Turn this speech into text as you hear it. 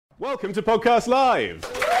Welcome to Podcast Live.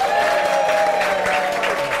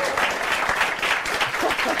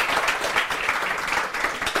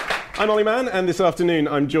 I'm Ollie Mann, and this afternoon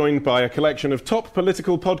I'm joined by a collection of top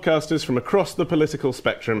political podcasters from across the political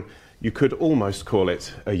spectrum. You could almost call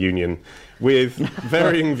it a union, with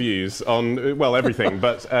varying views on, well, everything.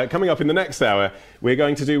 But coming up in the next hour, we're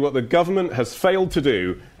going to do what the government has failed to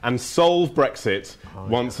do and solve Brexit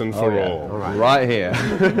once and for all. Right here.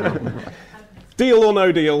 Deal or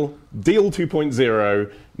no deal, Deal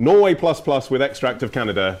 2.0, Norway plus with extract of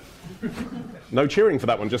Canada. No cheering for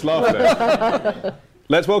that one, just laughter.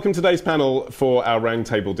 Let's welcome today's panel for our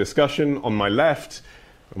roundtable discussion. On my left,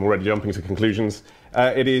 I'm already jumping to conclusions,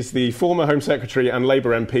 it is the former Home Secretary and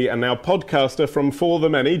Labour MP and now podcaster from For the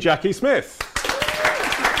Many, Jackie Smith.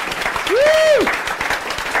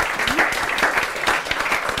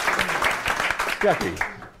 Jackie,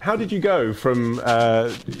 how did you go from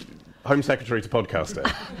Home Secretary to podcaster?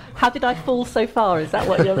 How did I fall so far? Is that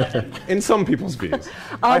what you're... In some people's views.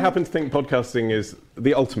 I happen to think podcasting is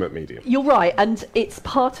the ultimate medium. You're right, and it's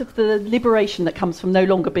part of the liberation that comes from no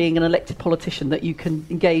longer being an elected politician, that you can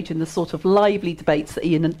engage in the sort of lively debates that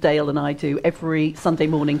Ian and Dale and I do every Sunday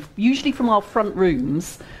morning, usually from our front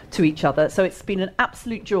rooms to each other. So it's been an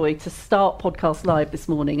absolute joy to start Podcast Live this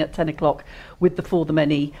morning at 10 o'clock with the For the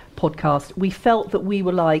Many podcast. We felt that we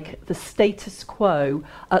were like the status quo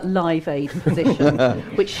at Live Aid position,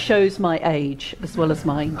 which shows my age as well as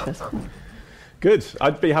my interest. Good.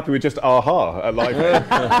 I'd be happy with just AHA at Live Aid.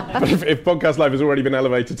 But if Podcast Live has already been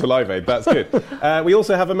elevated to Live Aid, that's good. We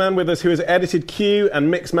also have a man with us who has edited Q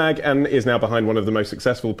and Mixmag and is now behind one of the most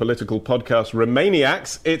successful political podcasts,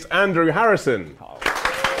 Remainiacs. It's Andrew Harrison.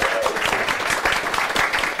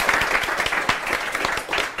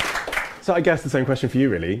 So I guess the same question for you,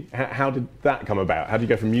 really. How did that come about? How did you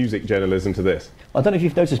go from music journalism to this? I don't know if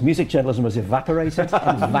you've noticed, music journalism was evaporated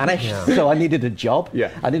and vanished, so I needed a job.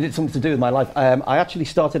 Yeah. I needed something to do with my life. I actually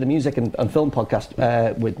started a music and film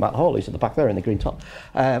podcast with Matt Hall, who's at the back there in the green top.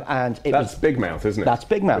 And that's Big Mouth, isn't it? That's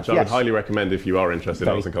Big Mouth, which I would highly recommend if you are interested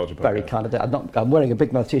in arts and culture podcasts. Very kind of. I'm wearing a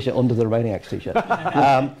Big Mouth t-shirt under the Remainiacs t-shirt.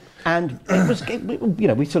 And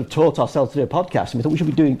we sort of taught ourselves to do a podcast, and we thought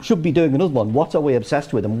we should be doing another one. What are we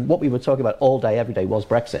obsessed with? And what we were talking about all day, every day was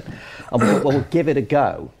Brexit. And we thought, well, we'll give it a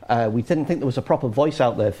go. We didn't think there was a proper voice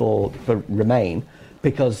out there for Remain,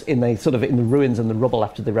 because in the ruins and the rubble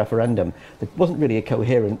after the referendum, there wasn't really a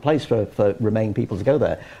coherent place for Remain people to go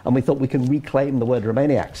there. And we thought we can reclaim the word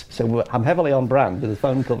Remainiacs. So I'm heavily on brand with the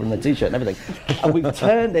phone cover and the t-shirt and everything. And we've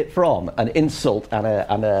turned it from an insult and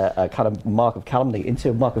a kind of mark of calumny into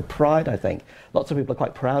a mark of pride, I think. Lots of people are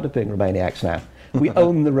quite proud of being Remainiacs now. We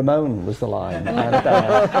own the Ramon was the line. And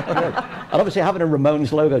obviously having a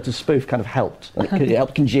Ramones logo to spoof kind of helped. And it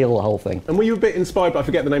helped congeal the whole thing. And were you a bit inspired, I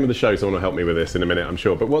forget the name of the show, someone will help me with this in a minute, I'm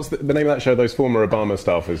sure, but what's the name of that show, those former Obama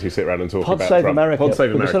staffers who sit around and talk about Save Trump? America. Pod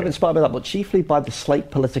Save America. We were sort of inspired by that, but chiefly by the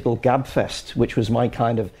Slate Political Gabfest, which was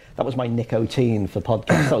that was my nicotine for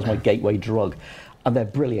podcasts, that was my gateway drug. And they're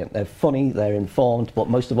brilliant, they're funny, they're informed, but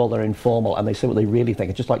most of all they're informal, and they say what they really think.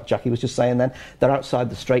 And just like Jackie was just saying then, they're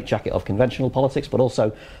outside the straitjacket of conventional politics, but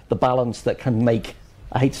also the balance that can make,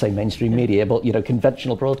 I hate to say mainstream media, but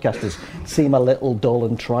conventional broadcasters seem a little dull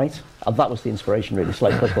and trite. And that was the inspiration, really,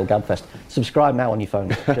 Slate Political Gabfest. Subscribe now on your phone.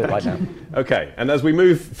 Do it right now. OK, and as we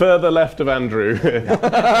move further left of Andrew,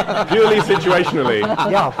 purely situationally,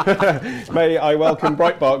 may I welcome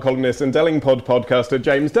Breitbart columnist and Dellingpod podcaster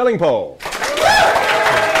James Dellingpole.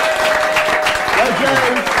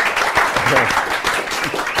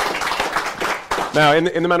 Now, in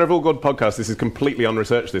the Manner of All God podcast, this is completely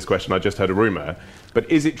unresearched, this question. I just heard a rumour. But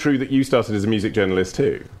is it true that you started as a music journalist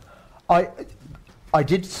too? I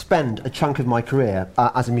did spend a chunk of my career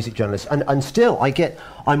as a music journalist. And still,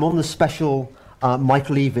 I'm on the special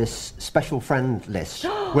Michael Eavis special friend list,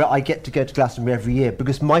 where I get to go to Glastonbury every year,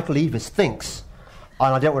 because Michael Eavis thinks,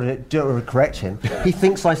 and I don't want to correct him, he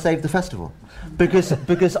thinks I saved the festival.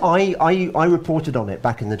 Because I reported on it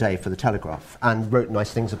back in the day for The Telegraph and wrote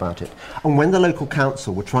nice things about it. And when the local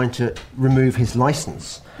council were trying to remove his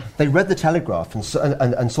licence, they read The Telegraph and saw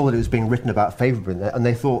that it was being written about favourably, and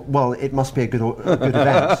they thought, well, it must be a good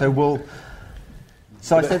event,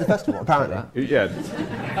 so I saved the festival, apparently. Yeah.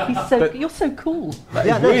 You're so cool.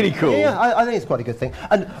 Really cool. Yeah, I think it's quite a good thing.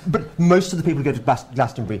 But most of the people who go to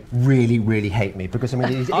Glastonbury really, really hate me, because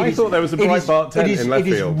I thought there was a Breitbart tent in left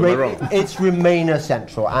field. Am I wrong? It's Remainer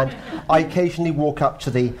Central, and I occasionally walk up to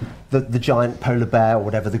the giant polar bear or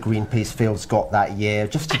whatever the Greenpeace field's got that year,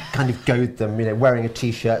 just to kind of goad them, wearing a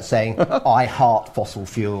t-shirt saying "I heart fossil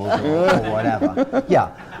fuels" or whatever. Yeah.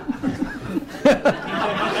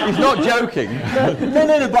 He's not joking.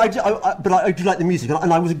 No, but I do like the music,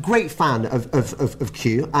 and I was a great fan of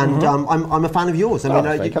Q, and I'm a fan of yours. I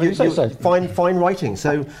mean, fine writing.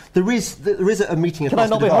 So there is a meeting. Can I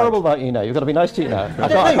not be horrible about you now? You've got to be nice to you now. I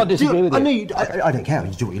can't disagree with you. I don't care.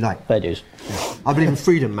 You do what you like. Fair dues. I believe in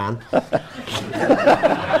freedom, man.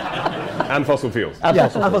 And fossil fuels.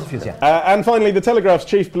 Fossil fuels, yeah. And finally, The Telegraph's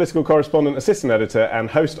chief political correspondent, assistant editor, and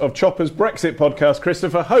host of Chopper's Brexit podcast,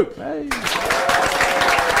 Christopher Hope. Hey.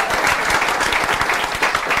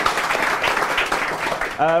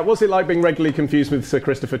 What's it like being regularly confused with Sir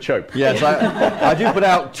Christopher Chope? Yes, I do put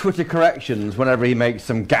out Twitter corrections whenever he makes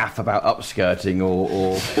some gaffe about upskirting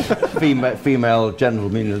or female genital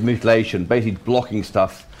mutilation, basically blocking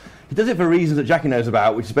stuff. He does it for reasons that Jackie knows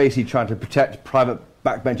about, which is basically trying to protect private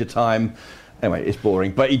backbencher time. Anyway, it's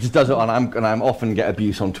boring, but he just does it, and I'm often get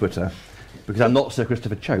abuse on Twitter because I'm not Sir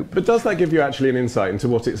Christopher Chope. But does that give you actually an insight into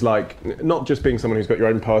what it's like, not just being someone who's got your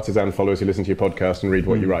own partisan followers who listen to your podcast and read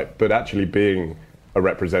what you write, but actually being a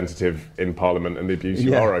representative in Parliament and the abuse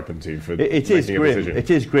you are open to for it making is a grim. decision? It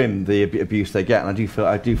is grim, the abuse they get, and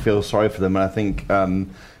I do feel sorry for them, and I think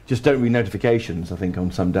just don't read notifications, I think, on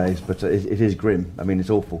some days, but it is grim. I mean, it's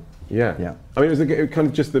awful. Yeah. I mean, it was kind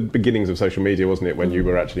of just the beginnings of social media, wasn't it, when you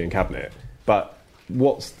were actually in cabinet? But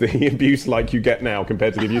what's the abuse like you get now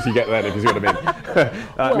compared to the abuse you get then, if you see what I mean?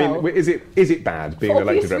 I mean, is it bad being an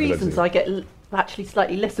elected representative? For obvious reasons, I get actually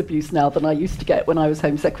slightly less abuse now than I used to get when I was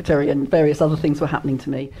Home Secretary and various other things were happening to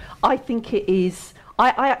me. I think it is...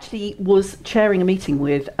 I actually was chairing a meeting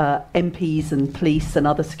with MPs and police and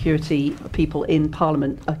other security people in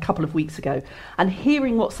Parliament a couple of weeks ago, and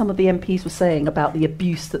hearing what some of the MPs were saying about the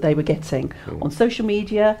abuse that they were getting on social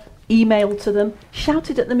media, emailed to them,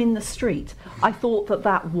 shouted at them in the street. I thought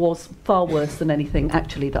that was far worse than anything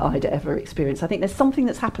actually that I'd ever experienced. I think there's something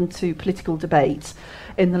that's happened to political debate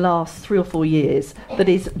in the last 3 or 4 years that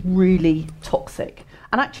is really toxic.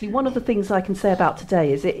 And actually one of the things I can say about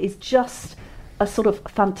today is it is just a sort of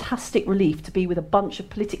fantastic relief to be with a bunch of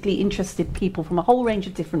politically interested people from a whole range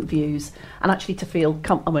of different views, and actually to feel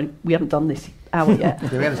I mean, we haven't done this hour yet.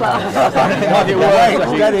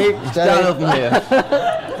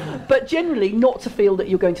 But generally not to feel that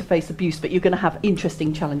you're going to face abuse, but you're going to have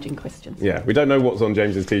interesting, challenging questions. Yeah, we don't know what's on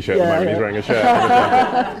James's T-shirt at the moment. He's wearing a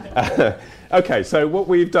shirt. Okay, so what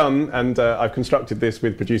we've done, and I've constructed this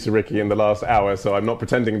with producer Ricky in the last hour, so I'm not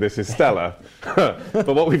pretending this is stellar, but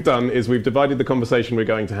what we've done is we've divided the conversation we're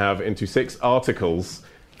going to have into 6 articles,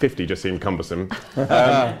 50 just seemed cumbersome,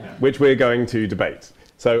 which we're going to debate.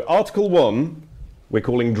 So Article 1, we're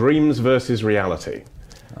calling Dreams versus Reality.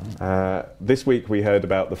 This week we heard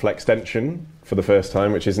about the Flextension for the first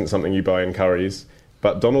time, which isn't something you buy in Currys,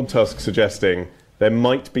 but Donald Tusk suggesting there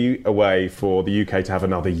might be a way for the UK to have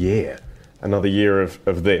another year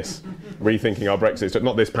of this, rethinking our Brexit,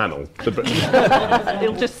 not this panel.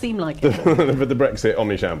 It'll just seem like it. But the Brexit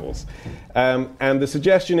omni-shambles. And the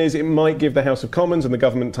suggestion is it might give the House of Commons and the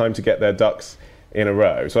government time to get their ducks in a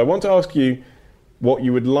row. So I want to ask you what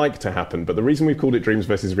you would like to happen, but the reason we've called it Dreams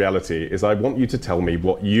versus Reality is I want you to tell me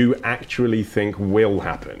what you actually think will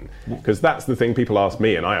happen. Because that's the thing people ask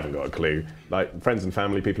me, and I haven't got a clue. Like friends and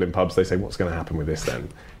family, people in pubs, they say, what's going to happen with this then?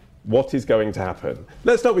 What is going to happen?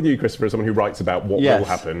 Let's start with you, Christopher, as someone who writes about what will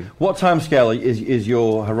happen. What timescale is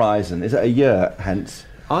your horizon? Is it a year hence?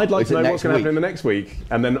 I'd like to know what's going to happen in the next week,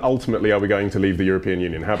 and then ultimately are we going to leave the European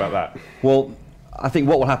Union? How about that? Well, I think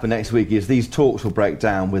what will happen next week is these talks will break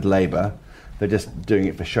down with Labour. They're just doing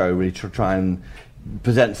it for show, really, to try and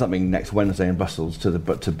present something next Wednesday in Brussels so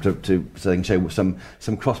they can show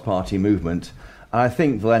some cross-party movement. And I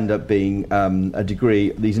think they'll end up being a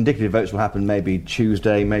degree. These indicative votes will happen maybe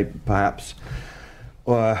Tuesday, maybe perhaps,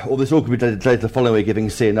 or this all could be delayed the following week if you can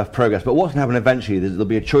see enough progress. But what's going to happen eventually, there'll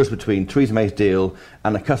be a choice between Theresa May's deal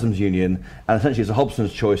and a customs union, and essentially it's a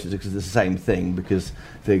Hobson's choice because it's the same thing, because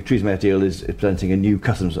the Theresa May's deal is presenting a new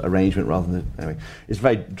customs arrangement rather than... Anyway, it's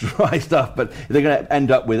very dry stuff, but they're going to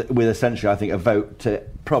end up with essentially, I think, a vote to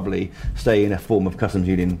probably stay in a form of customs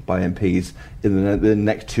union by MPs in the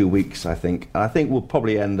next 2 weeks, I think. And I think we'll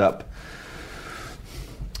probably end up...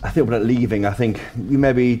 I think we're leaving,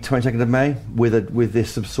 maybe 22nd of May with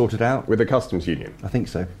this sorted out. With the customs union? I think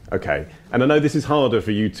so. OK. And I know this is harder for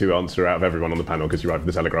you to answer out of everyone on the panel because you write for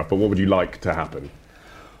The Telegraph, but what would you like to happen?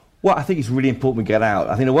 Well, I think it's really important we get out.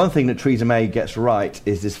 I think the one thing that Theresa May gets right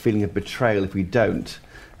is this feeling of betrayal if we don't.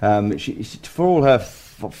 She, for all her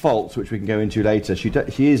faults, which we can go into later, she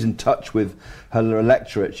is in touch with her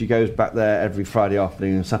electorate. She goes back there every Friday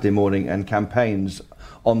afternoon and Saturday morning and campaigns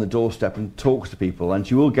on the doorstep and talks to people,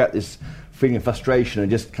 and you will get this feeling of frustration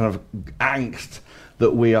and just kind of angst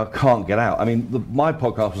that we can't get out. I mean, my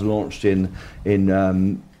podcast was launched in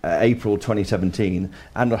April 2017,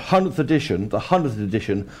 and the 100th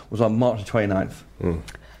edition was on March the 29th.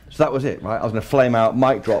 So that was it, right? I was going to flame out,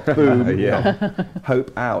 mic drop, boom,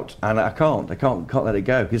 hope out, and I can't let it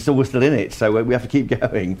go. We're still in it, so we have to keep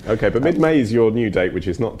going. Okay, but mid-May is your new date, which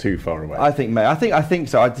is not too far away. I think May. I think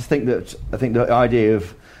so. I think the idea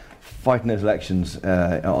of fighting those elections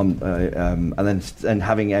and then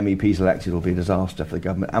having MEPs elected will be a disaster for the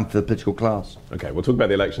government and for the political class. Okay, we'll talk about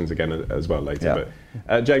the elections again as well later.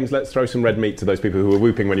 But James, let's throw some red meat to those people who were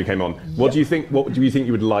whooping when you came on. What do you think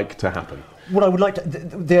you would like to happen? What I would like to...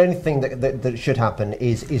 The only thing that should happen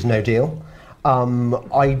is no deal.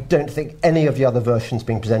 I don't think any of the other versions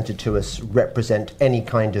being presented to us represent any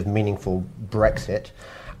kind of meaningful Brexit.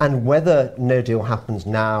 And whether no deal happens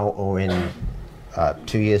now or in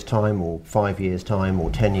 2 years' time or 5 years' time or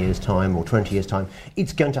 10 years' time or 20 years' time,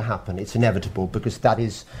 it's going to happen. It's inevitable because that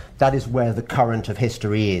is where the current of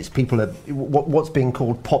history is. People are... What's being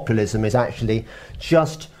called populism is actually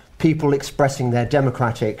just people expressing their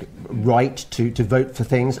democratic right to vote for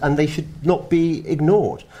things, and they should not be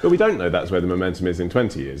ignored. But we don't know that's where the momentum is in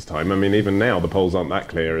 20 years' time. I mean, even now the polls aren't that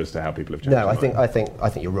clear as to how people have changed. No, I think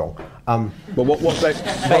you're wrong. Well, what's that?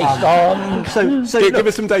 Based on Give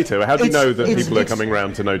us some data. How do you know that people are coming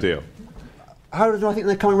round to no deal? How do I think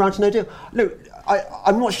they're coming round to no deal? Look,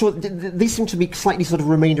 I'm not sure. These seem to be slightly sort of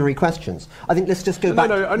reminery questions. I think let's just go back.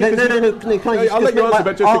 No. I'll let you answer,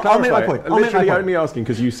 but just to clarify, I'll make my point. I'm literally only asking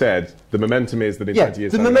because you said the momentum is that in 20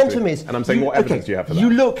 years. The momentum is, and I'm saying what evidence do you have for that? You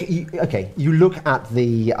look at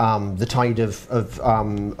the tide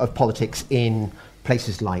of politics in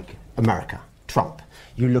places like America, Trump.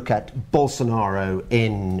 You look at Bolsonaro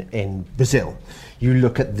in Brazil. You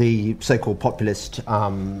look at the so-called populist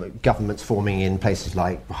governments forming in places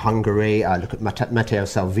like Hungary. Look at Matteo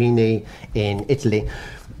Salvini in Italy.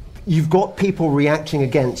 You've got people reacting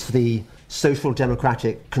against the social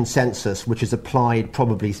democratic consensus, which is applied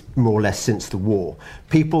probably more or less since the war.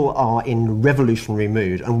 People are in revolutionary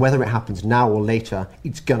mood, and whether it happens now or later,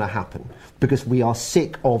 it's going to happen because we are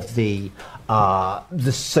sick of the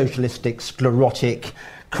socialistic, sclerotic,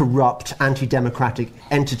 corrupt, anti-democratic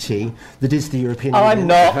entity that is the European Union. I'm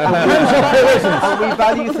not. And we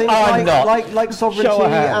value things like sovereignty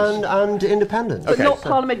and independence. But not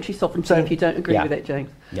parliamentary sovereignty if you don't agree with it, James.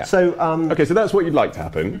 Yeah. So that's what you'd like to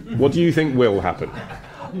happen. What do you think will happen?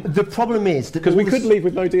 The problem is that... Because we could leave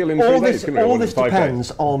with no deal in 3 days, couldn't we? All this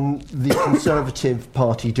depends on the Conservative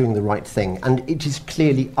Party doing the right thing, and it is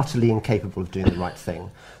clearly utterly incapable of doing the right thing.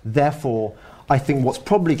 Therefore, I think what's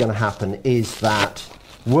probably going to happen is that,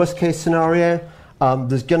 worst case scenario,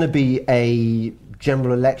 there's going to be a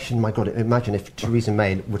general election. My God, imagine if Theresa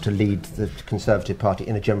May were to lead the Conservative Party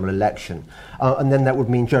in a general election. And then that would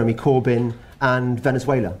mean Jeremy Corbyn and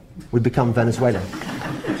Venezuela would become Venezuela.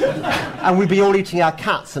 And we'd be all eating our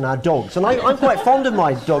cats and our dogs. And I'm quite fond of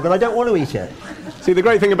my dog, and I don't want to eat it. See, the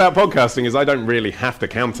great thing about podcasting is I don't really have to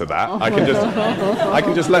counter that. I can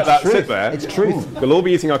just let that sit there. It's true. We'll all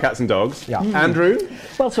be eating our cats and dogs. Yeah. Andrew?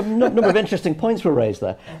 Well, some number of interesting points were raised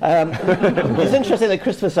there. It's interesting that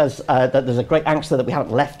Christopher says that there's a great angst that we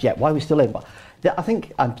haven't left yet. Why are we still in? But I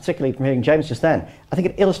think, and particularly from hearing James just then, I think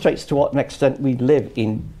it illustrates to what an extent we live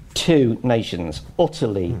in two nations,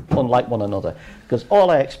 utterly unlike one another. Because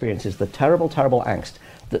all I experience is the terrible, terrible angst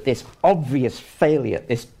that this obvious failure,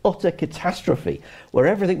 this utter catastrophe, where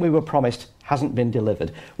everything we were promised hasn't been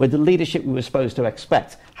delivered, where the leadership we were supposed to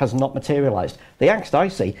expect has not materialised. The angst I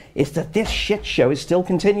see is that this shit show is still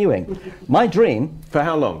continuing. My dream... For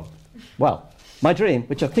how long? Well, my dream,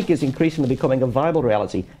 which I think is increasingly becoming a viable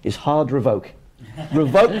reality, is hard revoke.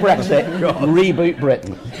 Revoke Brexit, reboot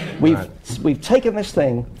Britain. We've taken this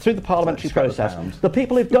thing through the parliamentary process. The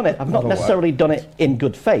people who've done it have not necessarily done it in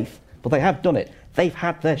good faith, but they have done it. They've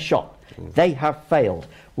had their shot. They have failed.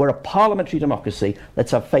 We're a parliamentary democracy.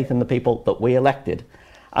 Let's have faith in the people that we elected.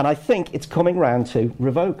 And I think it's coming round to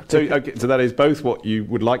revoke. So that is both what you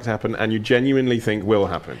would like to happen and you genuinely think will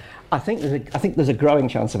happen? I think there's a growing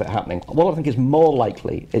chance of it happening. What I think is more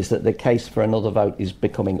likely is that the case for another vote is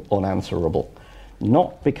becoming unanswerable.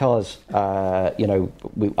 Not because,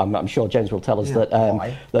 I'm sure James will tell us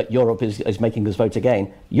that Europe is making us vote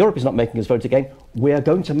again. Europe is not making us vote again. We are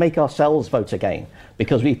going to make ourselves vote again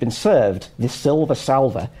because we've been served this silver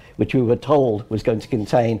salver, which we were told was going to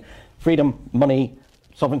contain freedom, money,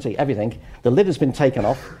 sovereignty, everything. The lid has been taken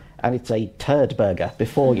off, and it's a turd burger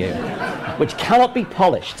before you, which cannot be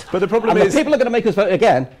polished. But the problem is... the people who are going to make us vote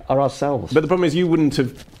again are ourselves. But the problem is you wouldn't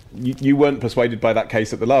have you weren't persuaded by that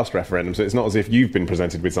case at the last referendum, so it's not as if you've been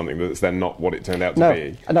presented with something that's then not what it turned out to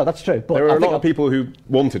be. No, that's true. But There are I a think lot of people who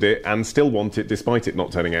wanted it and still want it despite it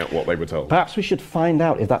not turning out what they were told. perhaps we should find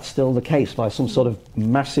out if that's still the case by some sort of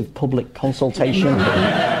massive public consultation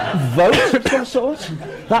vote of some sort.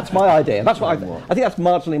 That's my idea. That's what I think that's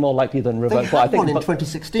marginally more likely than They revoke. But I had think one in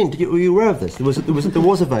 2016. Were you aware of this? There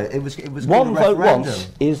was a vote. It was one called a vote referendum. once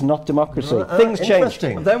is not democracy. Things change.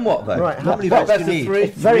 Interesting. Then what, though? Right, how many What, votes do that's you the need?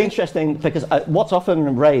 It's very interesting because what's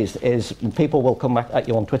often raised is people will come back at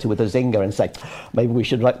you on Twitter with a zinger and say, maybe we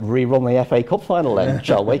should rerun the FA Cup final then,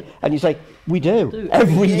 shall we? And you say, we do.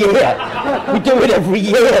 Every year. We do it every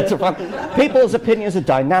year. People's opinions are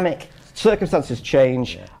dynamic. Circumstances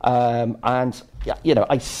change. And, you know,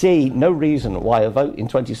 I see no reason why a vote in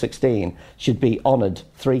 2016 should be honoured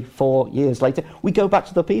 3-4 years later. We go back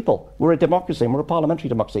to the people. We're a democracy and we're a parliamentary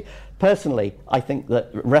democracy. Personally, I think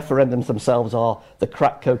that referendums themselves are the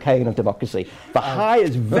crack cocaine of democracy. The high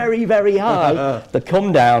is very, very high. The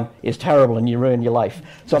come down is terrible and you ruin your life.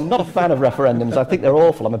 So I'm not a fan of referendums. I think they're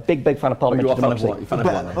awful. I'm a big, big fan of parliamentary democracy.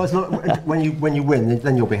 But it's not, when you win,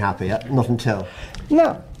 then you'll be happy. Not until.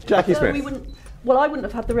 No. Jackie No, Smith. I wouldn't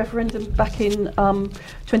have had the referendum back in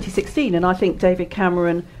 2016, and I think David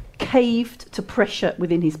Cameron caved to pressure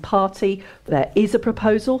within his party. There is a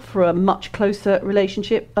proposal for a much closer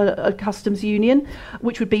relationship, a customs union,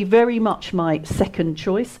 which would be very much my second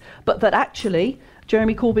choice, but that actually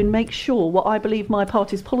Jeremy Corbyn makes sure what I believe my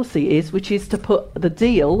party's policy is, which is to put a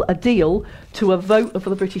deal to a vote of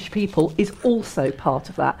the British people, is also part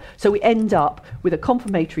of that. So we end up with a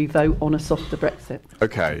confirmatory vote on a softer Brexit.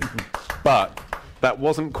 Okay, but that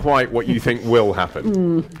wasn't quite what you think will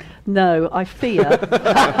happen. No, I fear.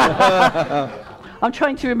 I'm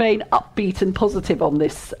trying to remain upbeat and positive on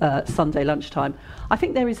this Sunday lunchtime. I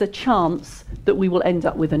think there is a chance that we will end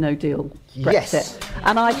up with a no-deal Brexit. Yes.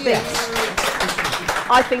 And I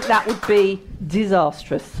think that would be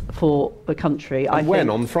disastrous for the country. And when,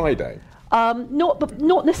 on Friday?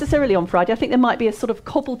 Not necessarily on Friday. I think there might be a sort of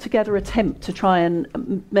cobbled together attempt to try and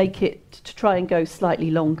go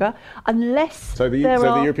slightly longer, unless So the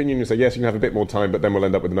European Union say, yes, you can have a bit more time, but then we'll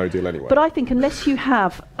end up with a no deal anyway. But I think unless you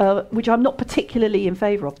have, which I'm not particularly in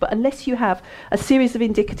favour of, but unless you have a series of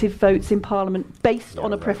indicative votes in Parliament based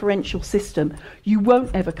on a preferential system, you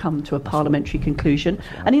won't ever come to a parliamentary conclusion.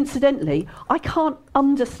 And incidentally, I can't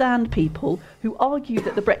understand people who argue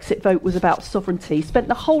that the Brexit vote was about sovereignty, spent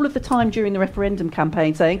the whole of the time during the referendum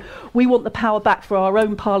campaign saying we want the power back for our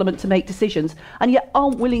own Parliament to make decisions, and yet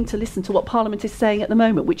aren't willing to listen to what Parliament is saying at the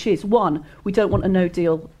moment, which is, 1, we don't want a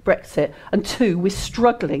no-deal Brexit, and 2, we're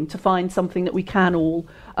struggling to find something that we can all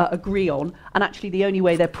agree on, and actually the only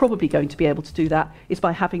way they're probably going to be able to do that is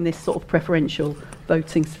by having this sort of preferential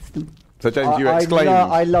voting system. So James, you exclaimed...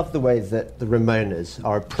 I love the way that the Remoaners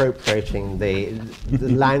are appropriating the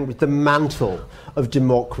language, the mantle of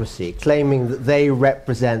democracy, claiming that they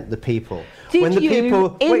represent the people. Did the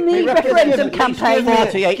referendum campaign,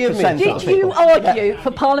 48%. did you argue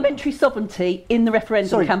for parliamentary sovereignty in the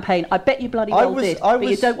referendum campaign? I bet you bloody well did, but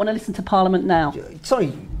you don't want to listen to Parliament now.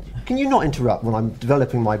 Sorry, can you not interrupt when I'm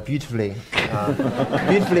developing my beautifully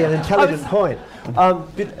and intelligent point?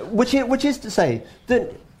 Which is to say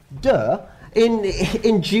that,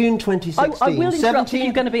 in June 2016, I will interrupt if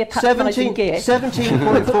you're going to be a patronising git.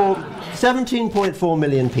 17.4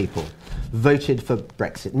 million people voted for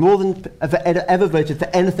Brexit, more than ever voted for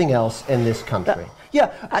anything else in this country.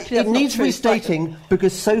 Actually, it needs restating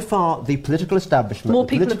because so far the political establishment, more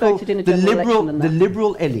people have voted in a general election than that. The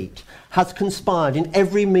liberal elite has conspired in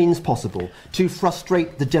every means possible to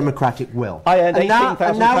frustrate the democratic will. I earned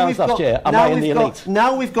 £18,000 last year. Am I in the elite?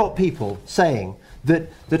 Now we've got people saying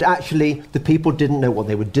that actually the people didn't know what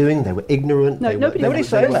they were doing, they were ignorant. Nobody's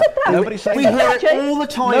saying that. Nobody's saying we that. hear it all the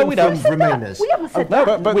time No, we don't. from Remainers. We haven't said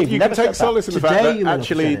that. But you can take solace in the fact Today that you may not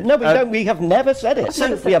actually... have said it. No, we don't. We have never said it.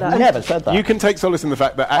 We have never said that. You can take solace in the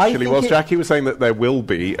fact that actually, think whilst Jackie was saying that there will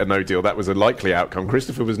be a no deal, that was a likely outcome,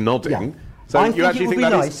 Christopher was nodding. Yeah. So I you think actually it would think be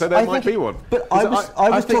that nice. is, so there might be one. But I was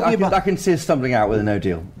talking about... I can see us stumbling out with a no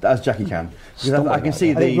deal, as Jackie can. Because I can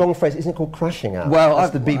see the wrong phrase. Isn't it called crashing out? Well,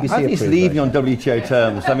 That's the BBC. I think it's leaving on WTO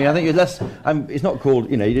terms. I mean, I think it's less. It's not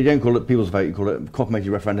called. You don't call it people's vote. You call it confirmatory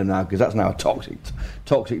referendum now because that's now a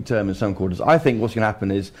toxic term in some quarters. I think what's going to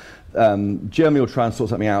happen is Germany will try and sort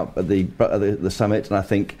something out at the summit, and I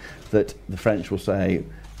think that the French will say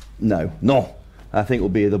no. I think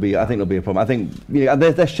there'll be a problem. I think they've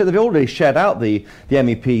already shared out the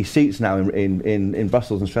MEP seats now in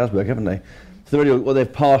Brussels and Strasbourg, haven't they?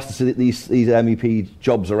 they've passed these MEP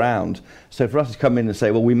jobs around. So for us to come in and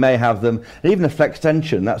say, well, we may have them, and even a flex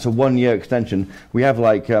extension, that's a 1-year extension. We have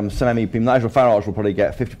like some MEP, Nigel Farage will probably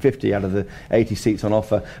get 50-50 out of the 80 seats on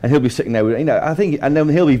offer, and he'll be sitting there with, I think, and then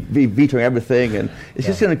he'll be vetoing everything, and it's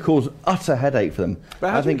just going to cause utter headache for them.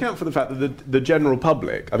 But how do you account for the fact that the general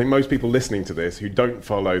public, I think most people listening to this who don't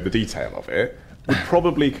follow the detail of it, would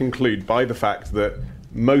probably conclude by the fact that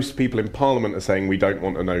most people in Parliament are saying we don't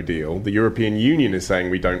want a no deal. The European Union is saying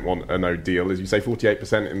we don't want a no deal. As you say,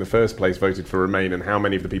 48% in the first place voted for Remain, and how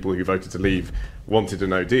many of the people who voted to leave wanted a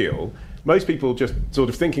no deal? Most people, just sort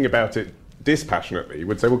of thinking about it dispassionately,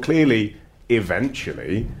 would say, well, clearly,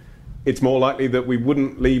 eventually, it's more likely that we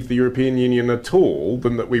wouldn't leave the European Union at all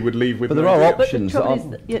than that we would leave with but no there are deal. options that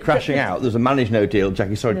aren't crashing out. There's a managed no deal.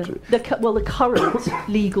 Jackie, sorry. The current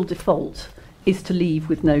legal default is to leave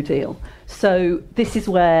with no deal. So this is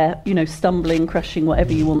where, stumbling, crashing,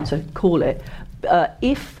 whatever you want to call it,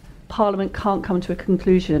 if Parliament can't come to a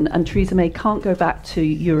conclusion and Theresa May can't go back to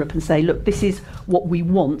Europe and say, look, this is what we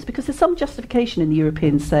want, because there's some justification in the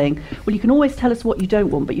Europeans saying, well, you can always tell us what you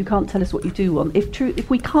don't want, but you can't tell us what you do want.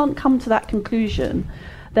 If we can't come to that conclusion,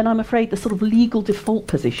 then I'm afraid the sort of legal default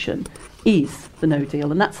position is the no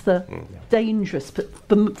deal, and that's the dangerous,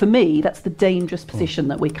 for me, that's the dangerous position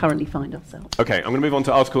that we currently find ourselves. Okay, I'm going to move on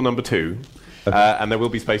to article number 2, and there will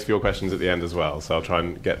be space for your questions at the end as well, so I'll try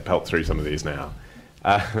and pelt through some of these now.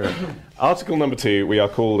 Article number 2 we are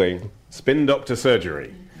calling Spin Doctor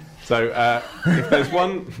Surgery. So if there's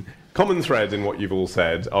one common thread in what you've all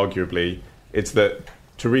said, arguably, it's that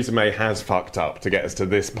Theresa May has fucked up to get us to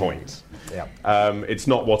this point. It's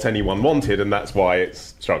not what anyone wanted, and that's why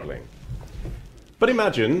it's struggling. But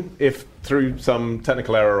imagine if, through some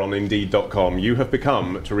technical error on Indeed.com, you have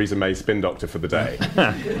become Theresa May's spin doctor for the day.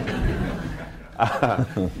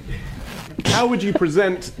 How would you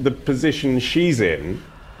present the position she's in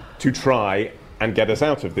to try and get us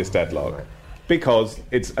out of this deadlock? Because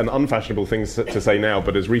it's an unfashionable thing to say now,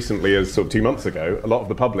 but as recently as sort of 2 months ago, a lot of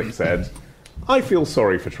the public said, I feel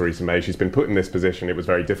sorry for Theresa May. She's been put in this position. It was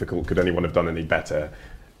very difficult. Could anyone have done any better?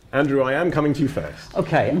 Andrew, I am coming to you first.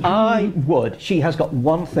 Okay, I would. She has got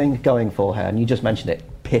one thing going for her, and you just mentioned it,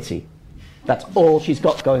 pity. That's all she's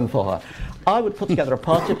got going for her. I would put together a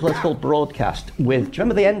party political broadcast with, do you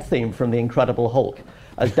remember the end theme from The Incredible Hulk?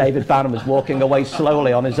 As David Banner was walking away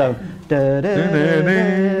slowly on his own.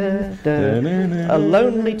 A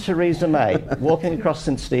lonely Theresa May walking across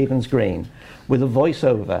St Stephen's Green with a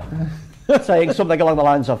voiceover saying something along the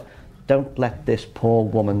lines of, don't let this poor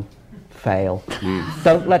woman fail.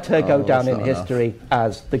 Don't let her go down in history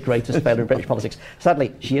as the greatest failure in British politics.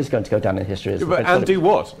 Sadly, she is going to go down in history as and do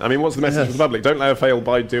what? I mean, what's the message to the public? Don't let her fail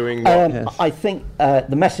by doing what? I think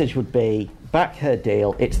the message would be, back her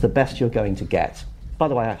deal, it's the best you're going to get. By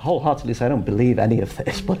the way, I wholeheartedly say I don't believe any of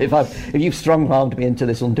this, but if you've strong-armed me into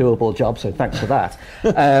this undoable job, so thanks for that.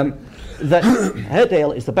 That her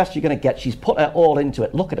deal is the best you're going to get. She's put her all into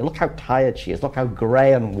it. Look at her. Look how tired she is. Look how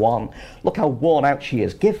grey and wan. Look how worn out she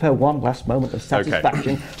is. Give her one last moment of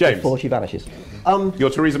satisfaction before she vanishes.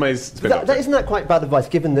 You're Theresa May's spin doctor. Isn't that quite bad advice,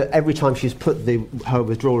 given that every time she's put her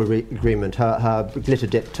withdrawal agreement, her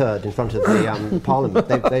glitter-dipped turd in front of the Parliament,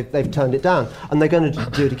 they've turned it down, and they're going to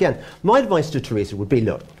do it again. My advice to Theresa would be,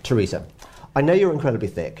 look, Theresa, I know you're incredibly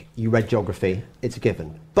thick. You read geography. It's a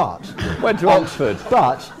given. But went to Oxford.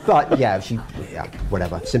 But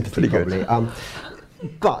whatever. Sympathy probably.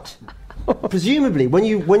 But presumably, when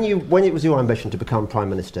it was your ambition to become Prime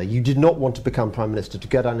Minister, you did not want to become Prime Minister to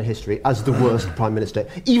go down in history as the worst Prime Minister,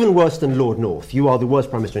 even worse than Lord North. You are the worst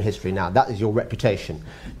Prime Minister in history now. That is your reputation.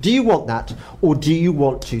 Do you want that, or do you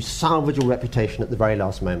want to salvage your reputation at the very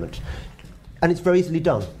last moment? And it's very easily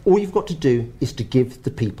done. All you've got to do is to give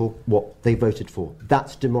the people what they voted for.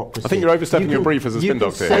 That's democracy. I think you're overstepping your brief as a spin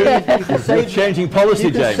doctor. You're changing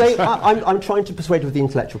policy, James. I'm trying to persuade with the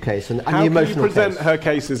intellectual case and the emotional case. How can you present her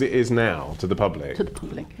case as it is now to the public? To the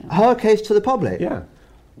public, yeah. Her case to the public? Yeah.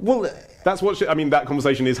 Well, that's what that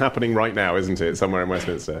conversation is happening right now, isn't it? Somewhere in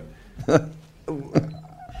Westminster.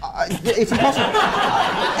 It's impossible.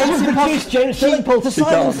 It's impossible. James Philip to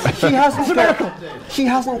silence. She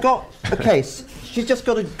hasn't got a case. She's just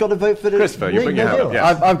got to vote for the. Christopher, you bring your hand up.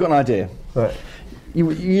 Yes. I've got an idea. Right.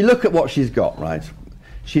 You look at what she's got, right?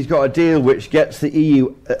 She's got a deal which gets the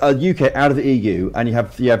EU, UK out of the EU, and you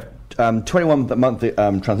have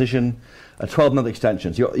 21-month transition, a 12-month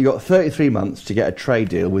extension. So you got 33 months to get a trade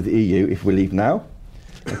deal with the EU if we leave now.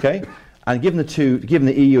 Okay. And given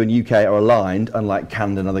the EU and UK are aligned, unlike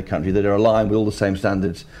Canada and other countries that are aligned with all the same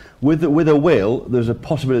standards, with a will, there's a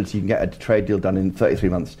possibility you can get a trade deal done in 33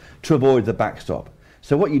 months to avoid the backstop.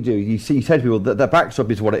 So what you do, you say to people that the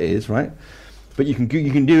backstop is what it is, right? but you can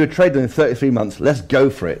do a trade deal in 33 months. Let's go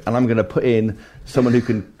for it. And I'm going to put in someone who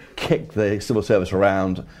can kick the civil service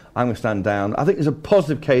around. I'm going to stand down. I think there's a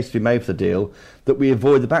positive case to be made for the deal that we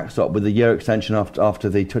avoid the backstop with the year extension after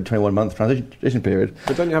the 21-month transition period.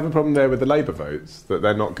 But don't you have a problem there with the Labour votes, that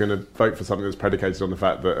they're not going to vote for something that's predicated on the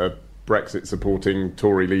fact that a Brexit-supporting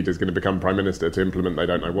Tory leader is going to become Prime Minister to implement they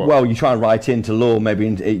don't know what? Well, you try and write into law, maybe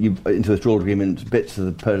into the withdrawal agreement, bits of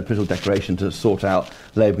the political declaration to sort out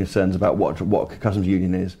Labour concerns about what customs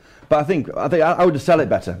union is. But I think I would sell it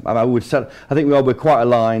better. I think we're quite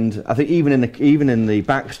aligned. I think even in the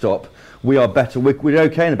backstop, we are better. We're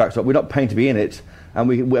okay in the backstop. We're not paying to be in it, and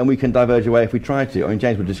we can diverge away if we try to. I mean,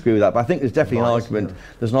 James would disagree with that, but I think there's definitely an argument. Yeah.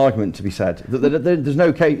 There's an argument to be said. There's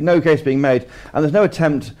no case being made, and there's no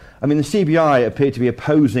attempt. I mean, the CBI appear to be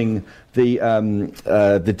opposing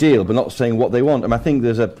the deal, but not saying what they want. And I think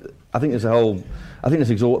there's they're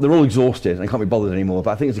all exhausted and can't be bothered anymore.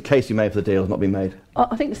 But I think there's a case you made for the deal has not been made.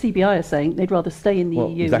 I think the CBI are saying they'd rather stay in the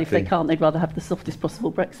EU, exactly. And if they can't, they'd rather have the softest possible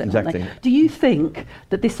Brexit. Exactly. Aren't they? Do you think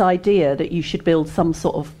that this idea that you should build some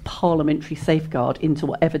sort of parliamentary safeguard into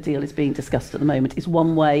whatever deal is being discussed at the moment is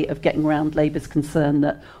one way of getting around Labour's concern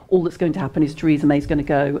that all that's going to happen is Theresa May's going to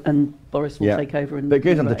go and Boris will take over? But it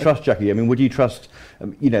goes on to trust, Jackie. I mean, would you trust,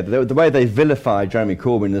 the way they vilified Jeremy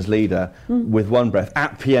Corbyn as leader with one breath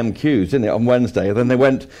at PMQs, didn't they, on Wednesday? And then they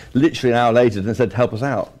went literally an hour later and said, help us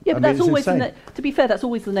out. Yeah, but that's always, to be fair, that's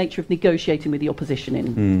always the nature of negotiating with the opposition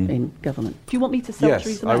in government. Do you want me to sell Theresa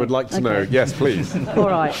May? Yes, I would like to know. Yes, please. All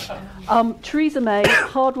right. Theresa May,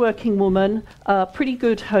 hard-working woman, pretty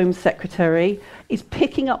good Home Secretary, is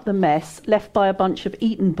picking up the mess left by a bunch of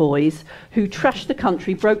Eton boys who trashed the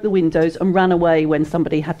country, broke the windows and ran away when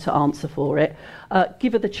somebody had to answer for it.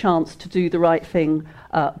 Give her the chance to do the right thing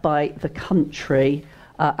by the country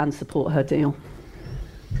and support her deal.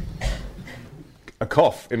 A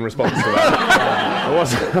cough in response to that. I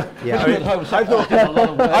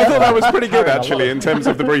thought that was pretty good, actually, in terms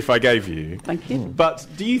of the brief I gave you. Thank you. But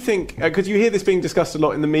do you think, because you hear this being discussed a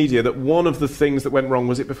lot in the media, that one of the things that went wrong,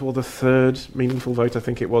 was it before the third meaningful vote, I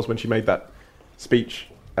think it was, when she made that speech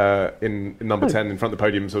in number 10 in front of the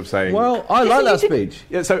podium, sort of saying... Well, I like that speech.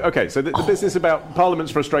 Yeah, so the business about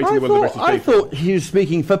Parliament's frustrating the will of the British people. I thought he was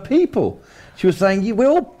speaking for people. She was saying,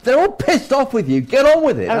 they're all pissed off with you. Get on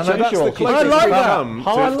with it. And so that's the closest we've come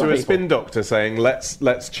to a spin doctor saying,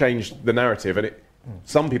 let's change the narrative. And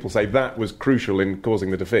some people say that was crucial in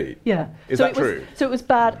causing the defeat. Yeah. Is that true? So it was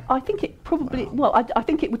bad. I think it probably... Well, I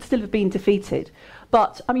think it would still have been defeated.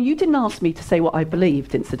 But, I mean, you didn't ask me to say what I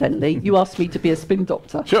believed, incidentally. You asked me to be a spin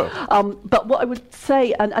doctor. Sure. But what I would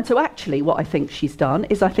say... And so actually what I think she's done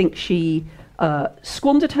is I think she...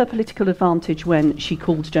 squandered her political advantage when she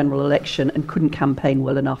called a general election and couldn't campaign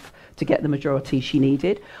well enough to get the majority she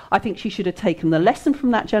needed. I think she should have taken the lesson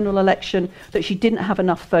from that general election that she didn't have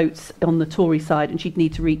enough votes on the Tory side and she'd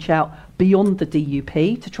need to reach out beyond the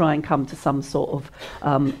DUP to try and come to some sort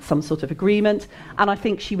of agreement. And I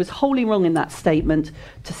think she was wholly wrong in that statement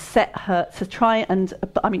to try and,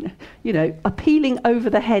 appealing over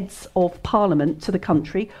the heads of Parliament to the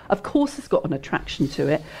country, of course has got an attraction to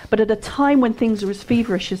it, but at a time when things are as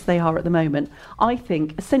feverish as they are at the moment, I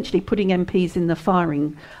think essentially putting MPs in the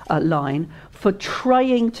firing line for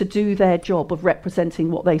trying to do their job of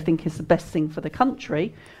representing what they think is the best thing for the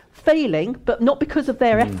country, failing, but not because of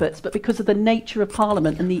their efforts, but because of the nature of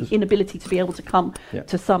Parliament and the inability to be able to come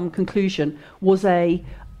to some conclusion, was a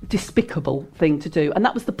despicable thing to do. And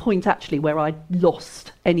that was the point, actually, where I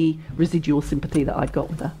lost any residual sympathy that I'd got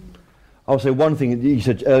with her. I'll say one thing you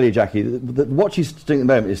said earlier, Jackie, that what she's doing at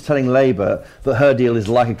the moment is telling Labour that her deal is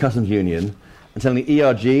like a customs union, and telling the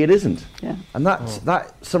ERG it isn't. Yeah. And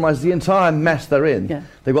that summarises the entire mess they're in. Yeah.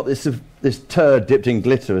 They've got this turd dipped in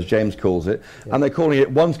glitter, as James calls it, and they're calling it,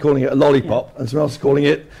 one's calling it a lollipop, and someone else is calling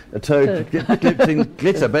it a turd dipped in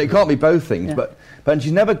glitter. But it can't be both things. Yeah. But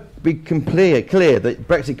she's never been clear that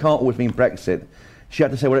Brexit can't always mean Brexit. She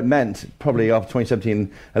had to say what it meant, probably after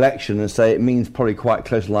 2017 election, and say it means probably quite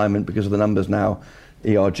close alignment because of the numbers now,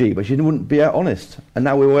 ERG. But she wouldn't be honest. And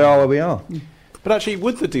now we are where we are. But actually,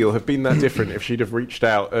 would the deal have been that different if she'd have reached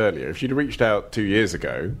out earlier? If she'd have reached out 2 years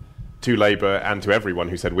ago to Labour and to everyone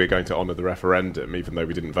who said we're going to honour the referendum, even though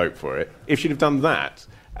we didn't vote for it, if she'd have done that,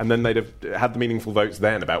 and then they'd have had the meaningful votes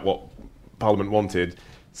then about what Parliament wanted,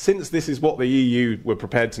 since this is what the EU were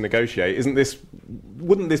prepared to negotiate,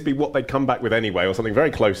 wouldn't this be what they'd come back with anyway, or something very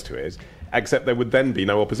close to it, except there would then be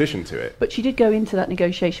no opposition to it? But she did go into that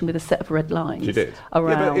negotiation with a set of red lines. She did.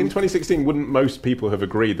 Around... Yeah, but in 2016, wouldn't most people have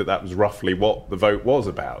agreed that that was roughly what the vote was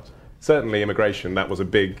about? Certainly immigration, that was a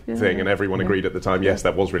big thing, and everyone agreed at the time, yes,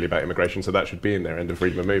 that was really about immigration, so that should be in there, end of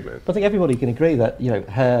freedom of movement. But I think everybody can agree that,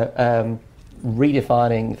 her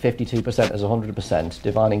redefining 52% as 100%,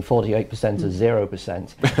 defining 48% as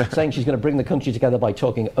 0%, saying she's going to bring the country together by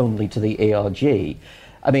talking only to the ERG.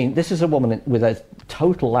 I mean, this is a woman with a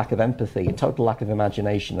total lack of empathy, a total lack of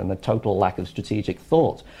imagination, and a total lack of strategic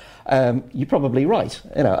thought. You're probably right.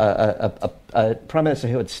 You know, a Prime Minister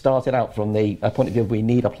who had started out from the point of view of we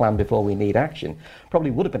need a plan before we need action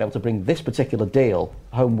probably would have been able to bring this particular deal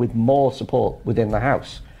home with more support within the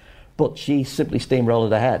House. But she simply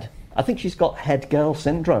steamrolled ahead. I think she's got head girl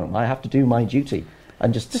syndrome. I have to do my duty.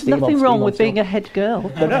 And just There's nothing wrong with being a head girl.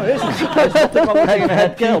 No, there isn't. There's nothing wrong with being a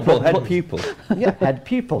head girl. Head pupil. Yeah, head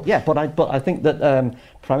pupil. Yeah, but I think that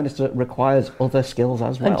Prime Minister requires other skills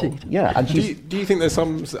as well. Indeed. Yeah, and Do you think there's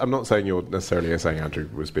some... I'm not saying you're necessarily saying Andrew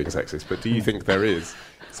was being sexist, but do you think there is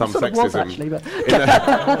some Sort of sexism? was, actually, but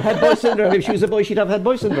head boy syndrome. If she was a boy, she'd have head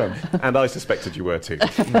boy syndrome. And I suspected you were too.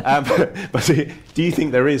 But do you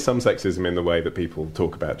think there is some sexism in the way that people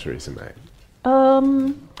talk about Theresa May?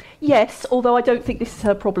 yes, although I don't think this is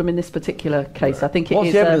her problem in this particular case. I think it What's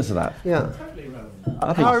is. the evidence of that? Yeah.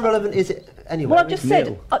 I think How irrelevant is it anyway? Well, I've just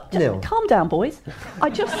said. Nil. Calm down, boys. I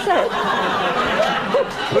just said.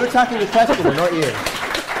 We're attacking the question, not you.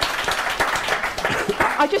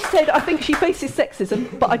 I just said I think she faces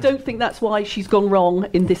sexism, but I don't think that's why she's gone wrong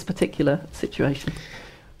in this particular situation.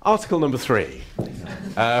 Article number 3.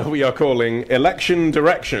 We are calling Election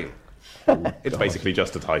Direction. It's basically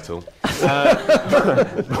just a title.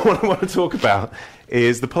 What I want to talk about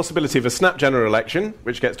is the possibility of a snap general election,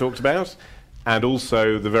 which gets talked about, and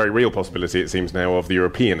also the very real possibility, it seems now, of the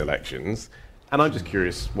European elections. And I'm just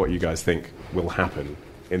curious what you guys think will happen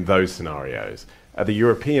in those scenarios. The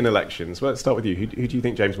European elections, well, let's start with you. Who do you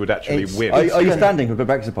think, James, would actually win? Are you standing with the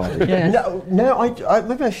Brexit Party? Yeah. No, I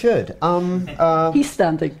maybe I should. He's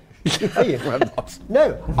standing. Are you?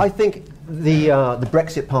 No, I think the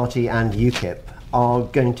Brexit Party and UKIP are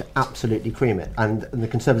going to absolutely cream it, and the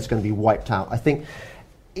Conservatives are going to be wiped out. I think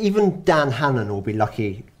even Dan Hannan will be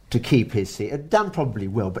lucky to keep his seat. Dan probably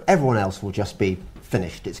will, but everyone else will just be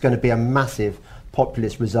finished. It's going to be a massive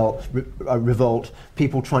populist revolt,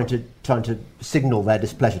 people trying to signal their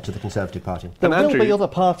displeasure to the Conservative Party. There And will Andrew, be other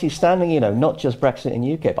parties standing, not just Brexit and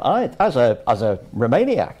UKIP. As a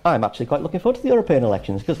Romaniac, I'm actually quite looking forward to the European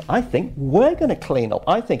elections because I think we're going to clean up.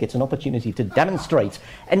 I think it's an opportunity to demonstrate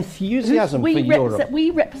enthusiasm for Europe. We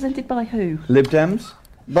represented by who? Lib Dems?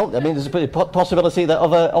 Well, I mean, there's a possibility that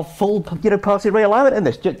of full, party realignment in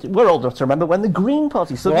this. We're old enough to remember when the Green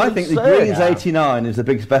Party. Well, I think the Greens 89 is the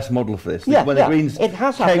best model for this. Yeah, when the Greens it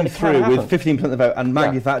has came happened, it can through with happen. 15% of the vote, and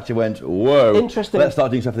Maggie Thatcher went, "Whoa, Interesting. let's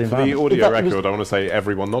start doing stuff for the For the environment." audio That was- record, I want to say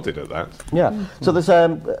everyone nodded at that. Yeah. So there's,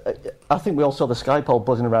 I think we all saw the Sky poll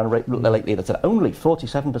buzzing around lately that said only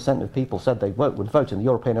 47% of people said they would vote in the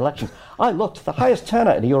European elections. I looked, the highest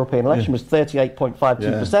turnout in the European election was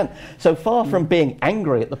 38.52%. So far from being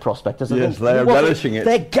angry at the prospect, as I Yes, think they're relishing it.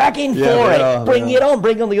 They're gagging Yeah, for they it. are, Bring they it on,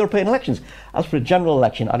 bring on the European elections. As for a general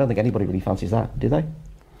election, I don't think anybody really fancies that, do they?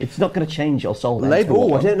 It's not going to change or solve Labour anything.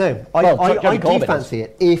 Oh, I don't know. Well, I Jeremy do Corbyn fancy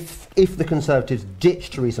it. If the Conservatives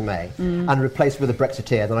ditch Theresa May and replace her with a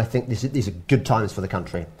Brexiteer, then I think these are good times for the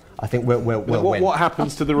country. I think we'll win. What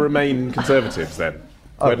happens to the Remain Conservatives then?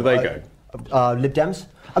 Where do they go? Lib Dems.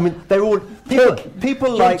 I mean, they're all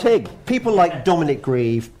people like Dominic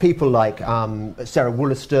Grieve, people like Sarah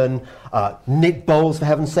Wollaston, Nick Bowles, for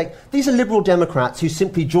heaven's sake. These are Liberal Democrats who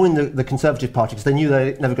simply joined the Conservative Party because they knew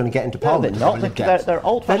they were never going to get into Parliament. They're not. They're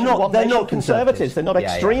old-fashioned. They're not conservatives. They're not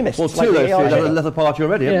extremists. Well, two of those two have left the party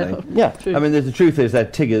already, haven't they? Yeah. True. I mean, the truth is they're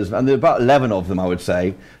Tiggers, and there are about 11 of them, I would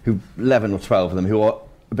say, 11 or 12 of them, who are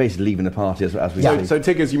basically leaving the party as we speak. So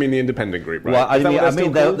Tiggers, you mean the independent group, right? Well, I Is that mean, what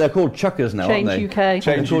still called? they're called Chuckers now, Change aren't they? UK.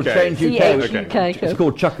 Change It's called UK. Change UK. CHUK. It's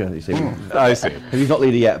called Chucker, you see. I see. He's not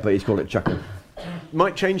leader yet, but he's called it Chucker.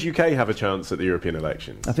 Might Change UK have a chance at the European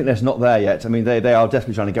elections? I think that's not there yet. I mean, they are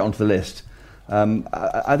desperately trying to get onto the list.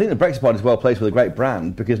 I think the Brexit Party is well placed with a great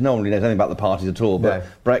brand because no one really knows anything about the parties at all. But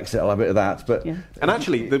Brexit, I'll have a bit of that. But Yeah. And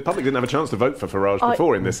actually, the public didn't have a chance to vote for Farage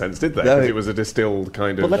before in this sense, did they? No. Because it was a distilled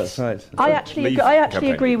kind of... that's right. I actually Leave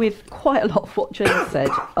campaign. agree with quite a lot of what James said,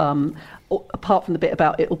 apart from the bit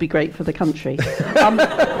about it'll be great for the country.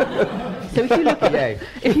 So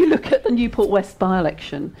if you look at the Newport West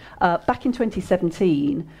by-election, back in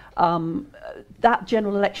 2017, that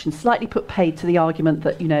general election slightly put paid to the argument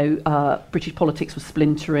that British politics was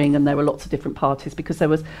splintering and there were lots of different parties because there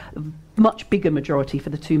was a much bigger majority for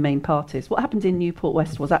the two main parties. What happened in Newport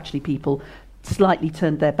West was actually people slightly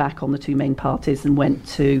turned their back on the two main parties and went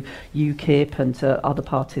to UKIP and to other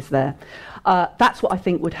parties there. That's what I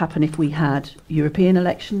think would happen if we had European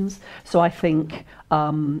elections. So I think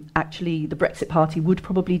actually the Brexit Party would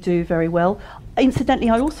probably do very well. Incidentally,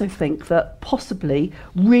 I also think that possibly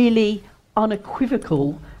really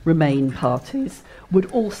unequivocal Remain parties would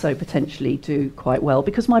also potentially do quite well,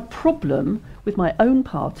 because my problem with my own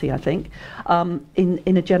party, I think,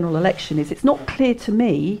 in a general election is it's not clear to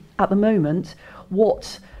me at the moment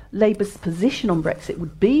what Labour's position on Brexit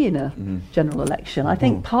would be in a general election. I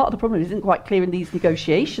think part of the problem isn't quite clear in these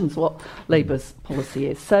negotiations what Labour's policy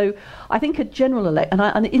is. So I think a general election,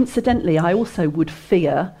 and incidentally, I also would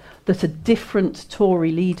fear that a different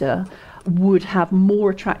Tory leader would have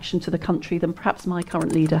more attraction to the country than perhaps my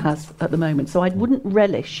current leader has at the moment. So I wouldn't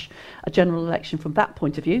relish a general election from that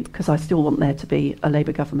point of view, because I still want there to be a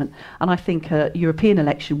Labour government. And I think a European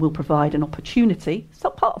election will provide an opportunity,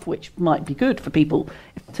 some part of which might be good for people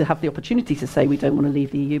to have the opportunity to say we don't want to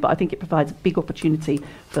leave the EU, but I think it provides a big opportunity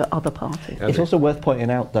for other parties. It's also worth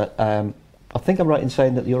pointing out that I think I'm right in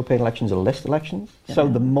saying that the European elections are list elections. Yeah. So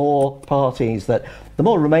the more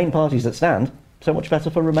Remain parties that stand, so much better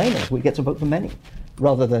for Remainers. We get to vote for many,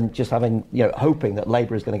 rather than just having, hoping that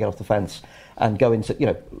Labour is going to get off the fence and go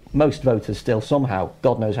into, most voters still somehow,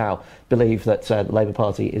 God knows how, believe that the Labour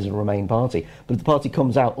Party is a Remain party. But if the party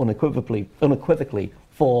comes out unequivocally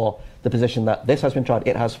for the position that this has been tried,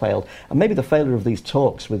 it has failed, and maybe the failure of these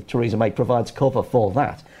talks with Theresa May provides cover for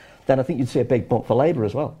that, then I think you'd see a big bump for Labour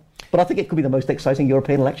as well. But I think it could be the most exciting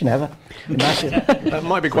European election ever. That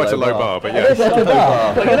might be quite a low bar, but It is yes. a low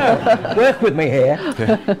bar. But, work with me here.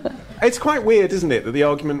 It's quite weird, isn't it, that the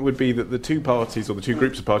argument would be that the two parties, or the two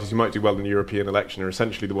groups of parties who might do well in the European election, are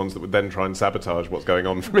essentially the ones that would then try and sabotage what's going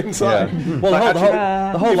on from inside. Yeah. Well, Like,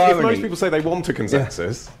 the whole if irony. most people say they want a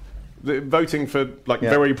consensus, voting for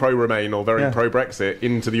very pro-Remain or very pro-Brexit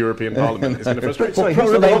into the European Parliament is going to frustrate. Sorry, people.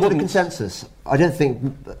 who's the want a consensus? I don't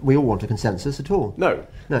think we all want a consensus at all. No.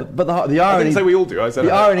 But the I irony. didn't say we all do. I said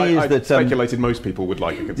the irony I is that speculated most people would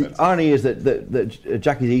like a consensus. The irony is that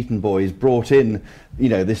Jackie's Eton boys brought in,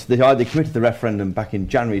 they committed the referendum back in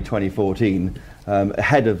January 2014,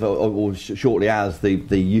 ahead of or shortly as the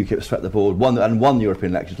UKIP swept the board, won the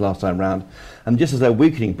European elections last time round, and just as they're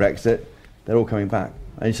weakening Brexit, they're all coming back.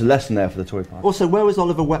 And it's a lesson there for the Tory party. Also, where was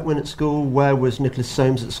Oliver Wetwin at school? Where was Nicholas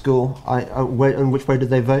Soames at school? And which way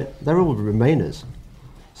did they vote? They're all Remainers.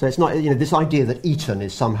 So it's not, this idea that Eton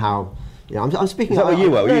is somehow... I'm speaking... Is that what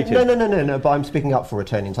you were? No, but I'm speaking up for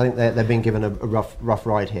Etonians. I think they're being given a rough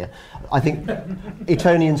ride here. I think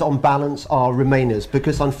Etonians, on balance, are Remainers,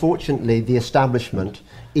 because, unfortunately, the establishment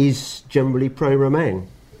is generally pro-Remain.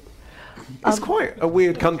 It's quite a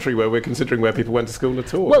weird country where we're considering where people went to school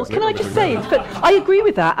at all. Well, isn't can it? I just say, but I agree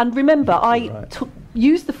with that. And remember, I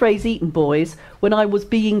used the phrase Eton boys when I was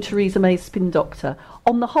being Theresa May's spin doctor.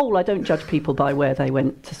 On the whole, I don't judge people by where they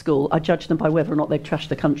went to school. I judge them by whether or not they've trashed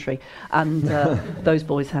the country. And those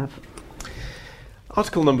boys have.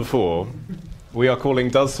 Article number 4, we are calling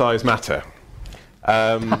Does Size Matter?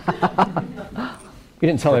 You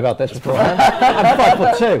didn't tell me about this before. I'm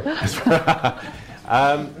 5'2".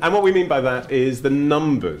 And what we mean by that is the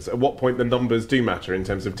numbers, at what point the numbers do matter in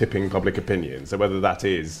terms of tipping public opinion. So whether that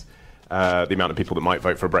is the amount of people that might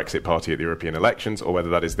vote for a Brexit party at the European elections, or whether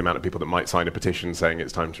that is the amount of people that might sign a petition saying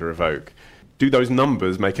it's time to revoke. Do those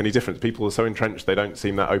numbers make any difference? People are so entrenched they don't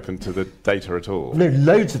seem that open to the data at all. No,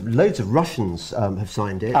 loads of Russians have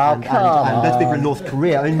signed it, and loads of people in North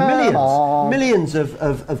Korea. I mean, millions of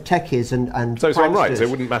techies and So I'm right, so it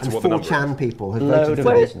wouldn't matter and what the number 4chan people have Load voted of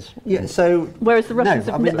for reasons. it. Yeah, so Whereas the Russians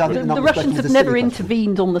no, have, I mean, the the numbers Russians question have is a never silly question.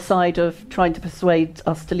 intervened on the side of trying to persuade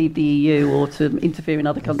us to leave the EU or to interfere in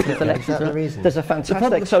other countries' elections. Is that the reason? There's a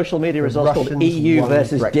fantastic social media resource called Russians EU won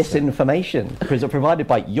versus Brexit. Disinformation, provided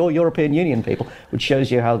by your European Union people, which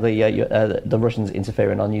shows you how the Russians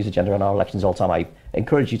interfere in our news agenda and our elections all the time. I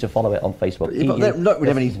encourage you to follow it on Facebook. But they don't really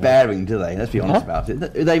have any bearing, do they? Let's be honest about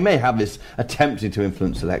it. They may have this attempting to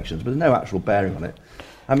influence elections, but there's no actual bearing on it.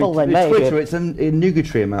 I mean, Well, they with may, Twitter, but- it's a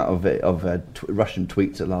nugatory amount of Russian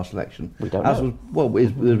tweets at last election. We don't As know.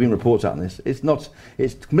 there's been reports out on this. It's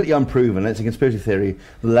completely unproven. It's a conspiracy theory,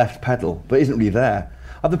 the left pedal, but it isn't really there.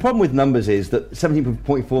 The problem with numbers is that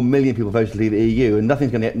 17.4 million people voted to leave the EU, and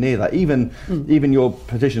nothing's going to get near that. Even your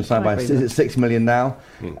petition signed by, is it 6 million now?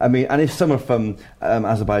 I mean, and if some are from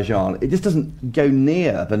Azerbaijan, it just doesn't go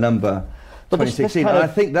near the number But this 2016. kind And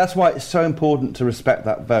of- I think that's why it's so important to respect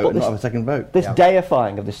that vote and this- not have a second vote. This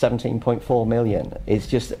deifying of the 17.4 million is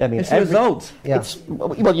just, I mean... It's a result. Yeah.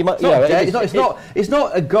 Well, you might... It's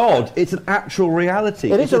not a god, it's an actual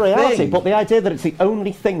reality. It It's is a reality, thing. but the idea that it's the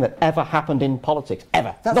only thing that ever happened in politics,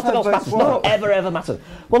 ever. That's Nothing how else votes matters. work. Nothing ever matters.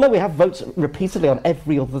 Well, no, we have votes repeatedly on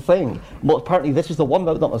every other thing. But apparently this is the one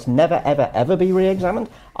vote that must never, ever be re-examined.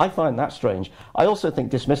 I find that strange. I also think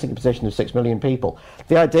dismissing a position of 6 million people,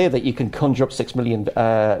 the idea that you can conjure up 6 million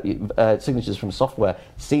signatures from software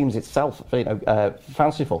seems itself,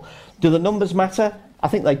 fanciful. Do the numbers matter? I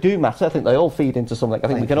think they do matter. I think they all feed into something. I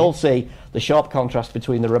think we can all see the sharp contrast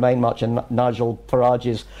between the Remain March and Nigel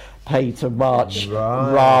Farage's pay to march,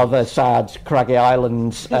 rather sad, craggy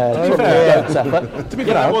islands, effort. To be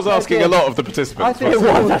fair, I was asking a lot of the participants. I think it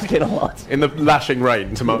was asking a lot. in the lashing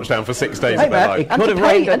rain to march down for 6 days Hey, of their man, life. it could have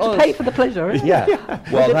rained And on to us. pay for the pleasure. Yeah.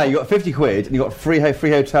 Well, now you got 50 quid and you got free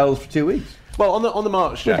hotels for 2 weeks. Well, on the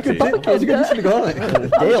march, Jackie, That was a good should have gone on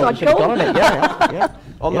it. Deal. I've Should have gone on it. Yeah.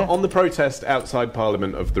 on the protest outside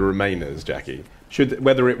Parliament of the Remainers, Jackie,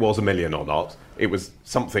 whether it was 1 million or not, it was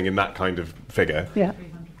something in that kind of figure. Yeah.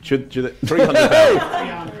 Should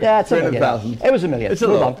 300,000? Yeah, it's a million. 300,000. It was a million. It's a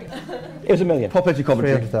Move lot. on. It was a million. Pop into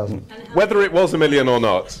commentary. 300,000. Whether it was 1 million or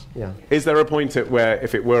not, Yeah. is there a point at where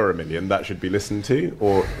if it were 1 million, that should be listened to,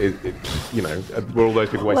 or were all those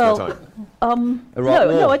people wasting their time? Iraq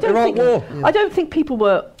War. No, I don't Iraq think. War. I don't think people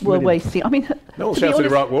were wasting. I mean, No one to be shouted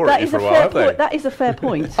honest, Iraq War that at you is for a a while, fair have they? point. That is a fair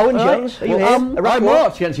point. Owen All right? Jones, are you here? I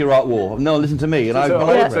marched against the Iraq War. No one listened to me, and I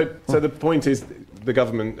So the point is, the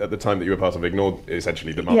government at the time that you were part of ignored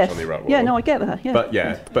essentially the march Yes. on the Iraq War. Yeah, no, I get that.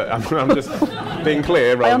 Yeah. But I'm just being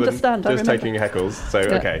clear rather understand, I than just remember. taking heckles. So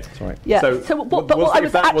Yeah. okay. Sorry. Yeah. So, But what I if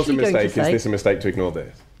was that was a actually going to mistake, is say, this a mistake to ignore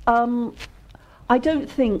this? I don't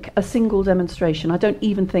think a single demonstration, I don't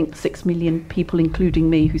even think 6 million people, including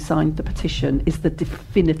me, who signed the petition, is the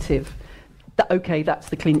definitive, okay, that's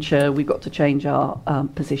the clincher, we've got to change our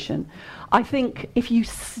position. I think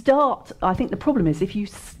the problem is if you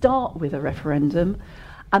start with a referendum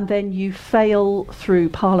and then you fail through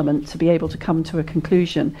Parliament to be able to come to a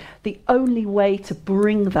conclusion, the only way to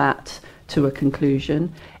bring that to a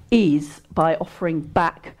conclusion is by offering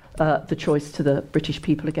back the choice to the British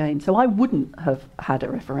people again. So I wouldn't have had a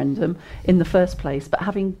referendum in the first place, but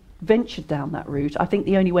having ventured down that route, I think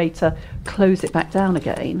the only way to close it back down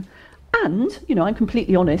again, and, I'm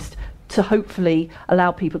completely honest, to hopefully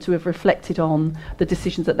allow people to have reflected on the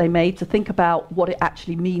decisions that they made, to think about what it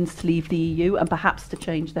actually means to leave the EU and perhaps to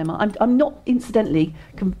change their mind. I'm not incidentally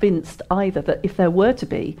convinced either that if there were to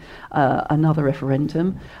be another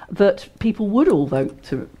referendum, that people would vote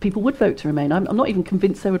to remain. I'm not even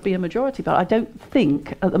convinced there would be a majority, but I don't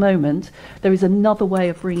think at the moment there is another way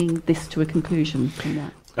of bringing this to a conclusion than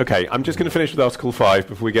that. Okay, I'm just going to finish with Article 5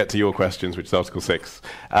 before we get to your questions, which is Article 6.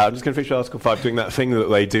 I'm just going to finish with Article 5, doing that thing that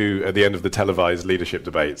they do at the end of the televised leadership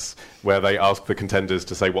debates, where they ask the contenders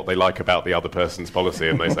to say what they like about the other person's policy,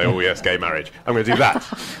 and they say, oh yes, gay marriage. I'm going to do that.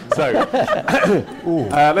 So,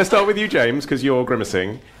 let's start with you, James, because you're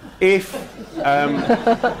grimacing. I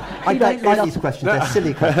don't like these questions. They're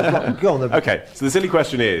silly questions. Go on. Okay, so the silly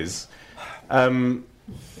question is...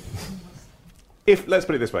 let's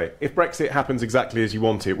put it this way, if Brexit happens exactly as you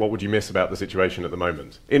want it, what would you miss about the situation at the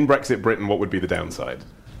moment? In Brexit Britain, what would be the downside?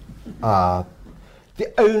 The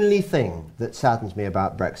only thing that saddens me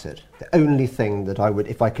about Brexit, the only thing that I would,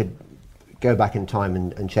 if I could go back in time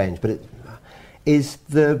and change, but it is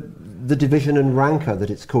the division and rancour that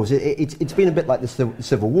it's caused. It's been a bit like the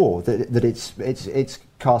Civil War, that it's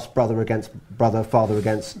cast brother against brother, father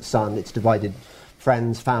against son. It's divided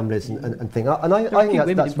friends, families, and things. And I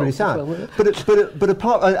think that's really sad. But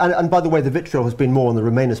apart, and by the way, the vitriol has been more on the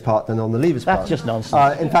Remainers' part than on the Leavers' part. That's just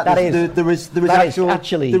nonsense. In fact, there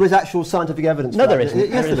is actual scientific evidence. No, for there that.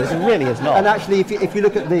 isn't. Yes, there is. It really is not. And actually, if you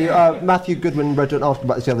look at the Matthew Goodwin wrote an article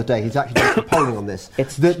about this the other day. He's actually done some polling on this.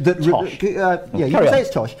 It's tosh. Yeah, you can say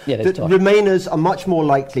it's tosh. Yeah, that tosh. Remainers are much more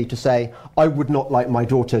likely to say, I would not like my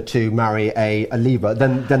daughter to marry a Leaver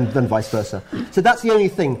than vice versa. So that's the only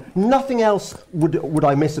thing. Nothing else would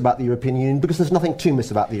I miss about the European Union, because there's nothing to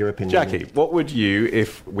miss about the European Union. Jackie, what would you,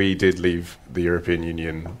 if we did leave the European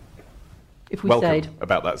Union, If we welcome stayed.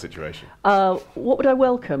 about that situation? What would I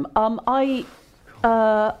welcome?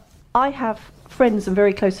 I have friends and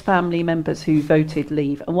very close family members who voted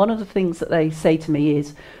leave, and one of the things that they say to me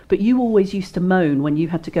is, but you always used to moan when you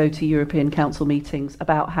had to go to European Council meetings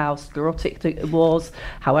about how sclerotic it was,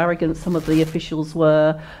 how arrogant some of the officials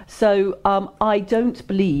were. So I don't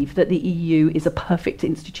believe that the EU is a perfect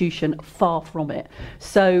institution, far from it.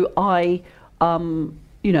 So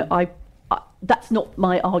that's not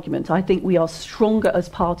my argument. I think we are stronger as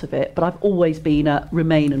part of it, but I've always been a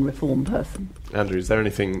Remain and Reform person. Andrew, is there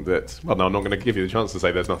anything that... Well, no, I'm not going to give you the chance to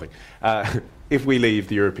say there's nothing. If we leave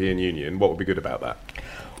the European Union, what would be good about that?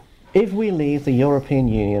 If we leave the European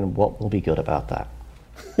Union, what will be good about that?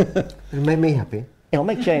 It'll make me happy. It'll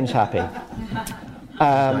make James happy.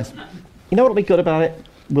 Nice. You know what will be good about it?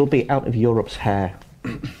 We'll be out of Europe's hair.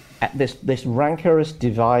 This rancorous,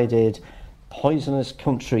 divided, poisonous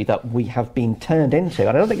country that we have been turned into. And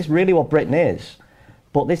I don't think it's really what Britain is.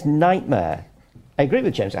 But this nightmare, I agree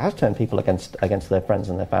with James, it has turned people against their friends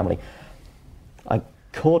and their family. I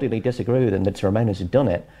cordially disagree with him that it's Remainers who've done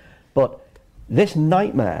it. But this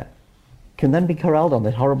nightmare can then be corralled on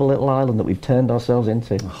this horrible little island that we've turned ourselves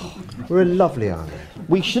into. We're a lovely island.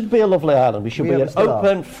 We should be a lovely island. We should be an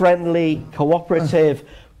open, friendly, cooperative,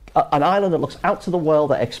 an island that looks out to the world,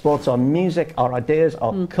 that exports our music, our ideas,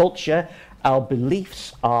 our culture, our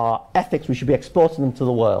beliefs, our ethics. We should be exporting them to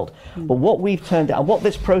the world. But what we've turned out, and what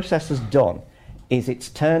this process has done, is it's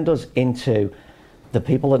turned us into the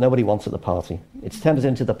people that nobody wants at the party. It's turned us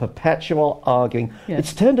into the perpetual arguing. Yeah.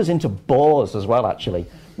 It's turned us into bores as well, actually.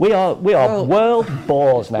 We are world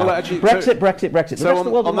bores now. Well, actually, Brexit. The so rest of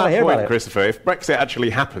the world doesn't want to hear about it. Christopher, if Brexit actually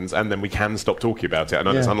happens and then we can stop talking about it, I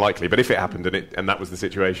know it's unlikely, but if it happened and that was the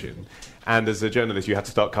situation, and as a journalist you had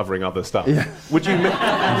to start covering other stuff, would you...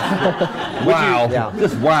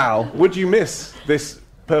 Would you miss this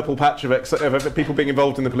purple patch of people being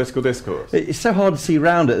involved in the political discourse? It's so hard to see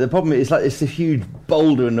around it. The problem is it's a huge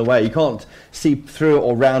boulder in the way. You can't see through it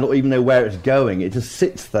or round it or even know where it's going. It just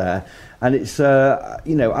sits there. And it's,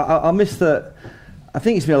 I miss that. I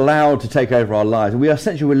think it's been allowed to take over our lives. We're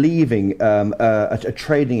leaving a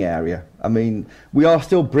trading area. I mean, we are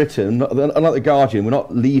still Britain, unlike The Guardian. We're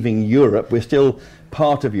not leaving Europe. We're still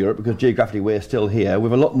part of Europe because geographically we're still here. We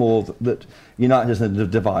have a lot more that unites us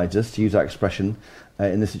than divides us, to use that expression,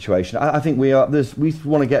 in this situation. I think we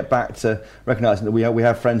want to get back to recognising that we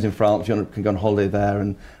have friends in France. You can go on holiday there,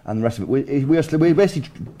 and the rest of it. We're basically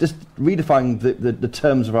just redefining the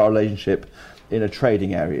terms of our relationship in a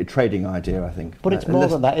trading area, a trading idea, I think. But it's more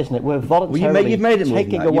than that, isn't it? We're voluntarily you've made it more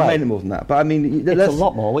taking than that. away. You've made it more than that. But I mean, it's a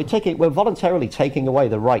lot more. We're voluntarily taking away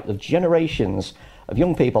the right of generations of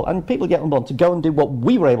young people and people getting born to go and do what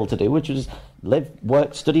we were able to do, which is live,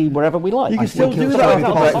 work, study wherever we like. You can still do that after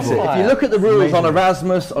Brexit. If you look at the rules on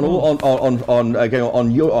Erasmus, on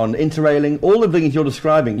Interrailing, all of the things you're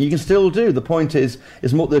describing, you can still do. The point is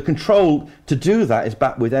more the control to do that is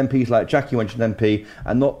back with MPs like Jackie Wench and MP,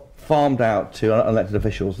 and not farmed out to unelected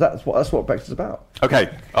officials. That's what Brexit's about.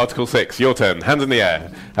 Okay, Article 6, your turn. Hands in the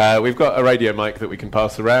air. We've got a radio mic that we can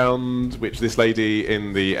pass around, which this lady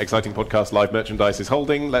in the exciting podcast Live Merchandise is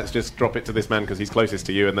holding. Let's just drop it to this man because he's closest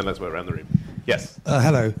to you, and then let's work around the room. Yes.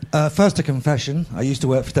 Hello. First, a confession. I used to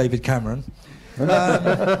work for David Cameron. And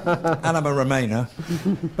I'm a Remainer.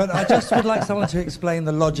 But I just would like someone to explain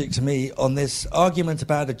the logic to me on this argument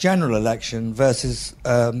about a general election versus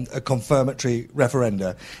a confirmatory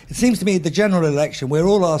referenda. It seems to me the general election, we're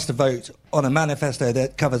all asked to vote on a manifesto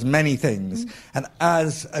that covers many things. And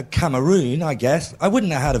as a Cameroon, I guess, I wouldn't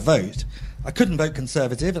know how to vote. I couldn't vote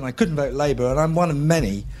Conservative and I couldn't vote Labour, and I'm one of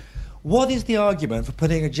many. What is the argument for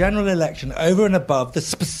putting a general election over and above the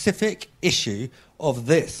specific issue of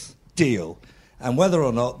this deal? And whether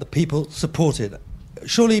or not the people support it.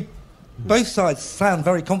 Surely both sides sound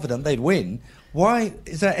very confident they'd win. Why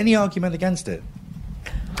is there any argument against it?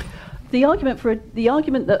 The argument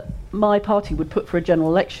that my party would put for a general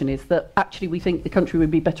election is that actually we think the country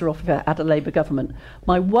would be better off if it had a Labour government.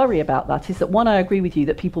 My worry about that is that, one, I agree with you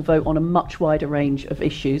that people vote on a much wider range of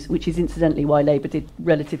issues, which is incidentally why Labour did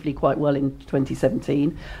relatively quite well in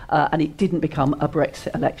 2017, and it didn't become a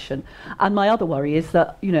Brexit election. And my other worry is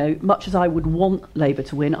that, much as I would want Labour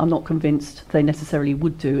to win, I'm not convinced they necessarily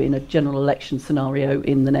would do in a general election scenario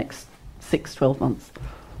in the next 6-12 months.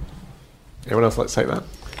 Anyone else like to say that?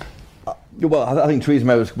 Well, I think Theresa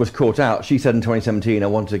May was caught out. She said in 2017, I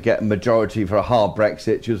want to get a majority for a hard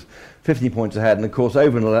Brexit. She was 15 points ahead. And, of course,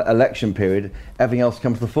 over an election period, everything else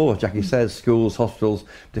comes to the fore. Jackie says schools, hospitals,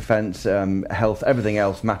 defence, health, everything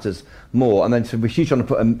else matters more. And then so she's trying to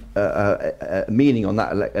put a meaning on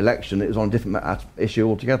that election. It was on a different issue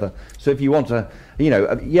altogether. So if you want to,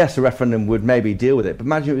 yes, a referendum would maybe deal with it. But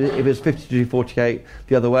imagine if it was 52-48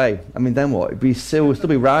 the other way. I mean, then what? We'd still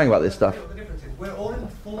be rowing about this stuff. The difference is we're all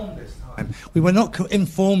informed this time. We were not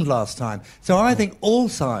informed last time. So I think all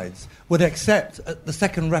sides would accept the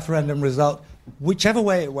second referendum result, whichever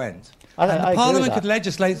way it went. I Parliament could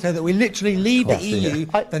legislate so that we literally leave the EU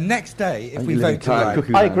the next day if we vote to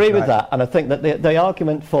leave. I agree with that, and I think that the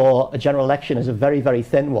argument for a general election is a very, very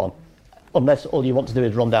thin one, unless all you want to do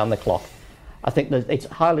is run down the clock. I think that it's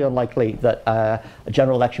highly unlikely that a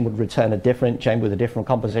general election would return a different chamber with a different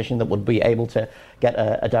composition that would be able to get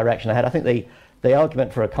a direction ahead. I think the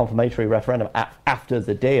argument for a confirmatory referendum after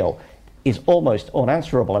the deal is almost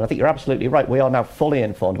unanswerable, and I think you're absolutely right. We are now fully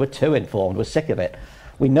informed. We're too informed. We're sick of it.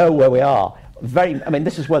 We know where we are.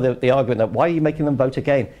 This is where the argument that why are you making them vote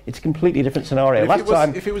again? It's a completely different scenario.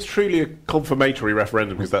 If it was truly a confirmatory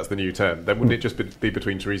referendum, because that's the new term, then wouldn't it just be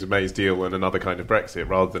between Theresa May's deal and another kind of Brexit,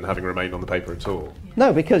 rather than having Remain on the paper at all?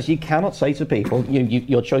 No, because you cannot say to people,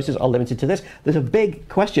 your choices are limited to this. There's a big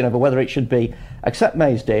question over whether it should be accept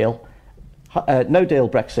May's deal, no deal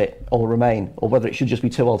Brexit, or Remain, or whether it should just be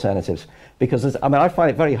two alternatives. Because I find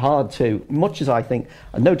it very hard to, much as I think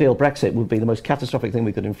a no deal Brexit would be the most catastrophic thing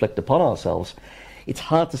we could inflict upon ourselves, it's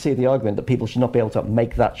hard to see the argument that people should not be able to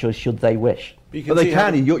make that choice should they wish. But they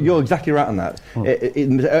can. You're exactly right on that.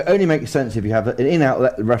 It only makes sense if you have an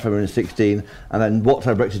in-out referendum in 16, and then what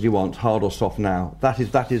type of Brexit you want, hard or soft now. That is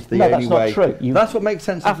the only way. That's not true. That's what makes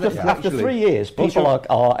sense. After 3 years, people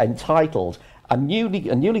are entitled. A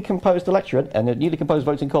newly composed electorate and a newly composed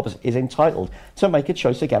voting corpus is entitled to make a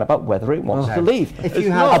choice again about whether it wants to leave.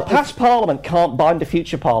 A past Parliament can't bind a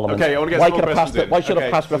future Parliament. Okay, I want to get some more questions in. Why should a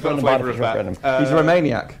past referendum bind a future referendum? He's a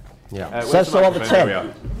Romaniac. Says so on the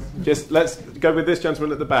tin. Just let's go with this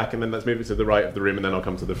gentleman at the back, and then let's move it to the right of the room, and then I'll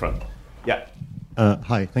come to the front. Yeah.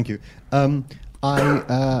 Hi, thank you.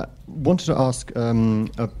 I wanted to ask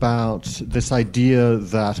about this idea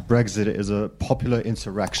that Brexit is a popular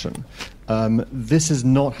insurrection. This is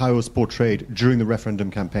not how it was portrayed during the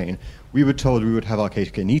referendum campaign. We were told we would have our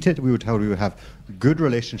cake and eat it. We were told we would have good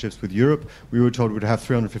relationships with Europe. We were told we would have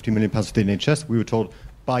 £350 million for the NHS. We were told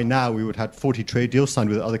by now we would have 40 trade deals signed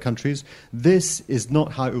with other countries. This is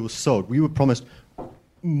not how it was sold. We were promised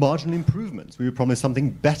marginal improvements. We were promised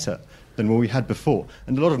something better than what we had before.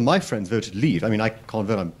 And a lot of my friends voted leave. I mean, I can't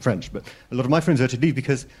vote, I'm French, but a lot of my friends voted leave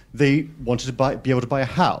because they wanted to be able to buy a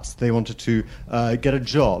house. They wanted to get a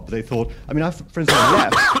job. They thought, I have friends on the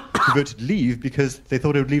left who voted leave because they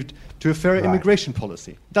thought it would lead to a fairer immigration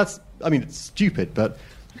policy. It's stupid, but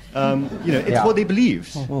it's what they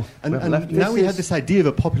believed. And now we have this idea of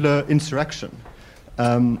a popular insurrection.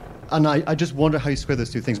 And I just wonder how you square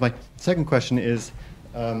those two things. My second question is,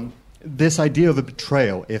 this idea of a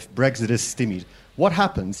betrayal if Brexit is stymied. What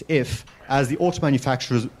happens if, as the auto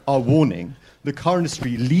manufacturers are warning, the car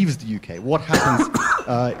industry leaves the UK? What happens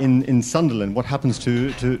in Sunderland? What happens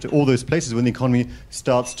to all those places when the economy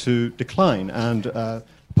starts to decline and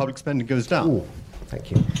public spending goes down? Ooh, thank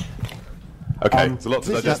you. Okay, it's a lot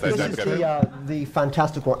to digest there. This is the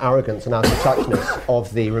fantastical arrogance and out-of-touchness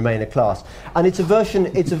of the Remainer class, and it's a version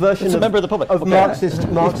It's a member of the public. Marxist.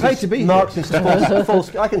 Marxist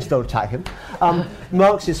false. I can still attack him.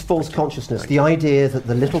 Marxist false consciousness. The idea that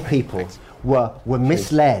the little people were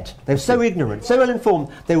misled. They were so ignorant, so ill-informed.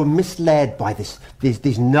 They were misled by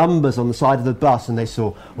these numbers on the side of the bus, and they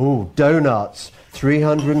saw donuts.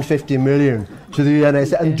 350 million to the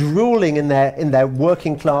NHS, and drooling in their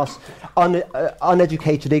working class,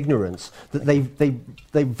 uneducated ignorance that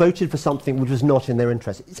they voted for something which was not in their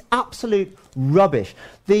interest. It's absolute rubbish.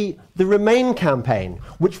 The Remain campaign,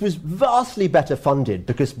 which was vastly better funded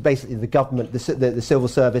because basically the government, the civil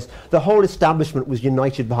service, the whole establishment was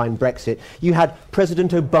united behind Brexit. You had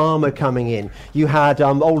President Obama coming in. You had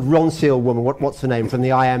old Ronseal woman, what's her name, from the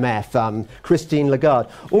IMF, Christine Lagarde.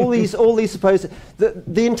 All these supposed...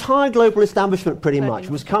 The entire global establishment pretty much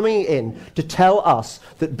was coming in to tell us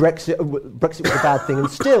that Brexit was a bad thing, and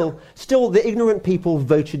still the ignorant people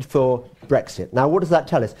voted for Brexit. Now, what does that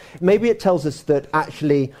tell us? Maybe it tells us that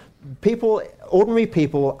actually ordinary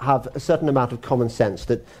people have a certain amount of common sense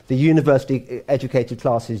that the university-educated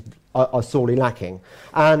classes are sorely lacking.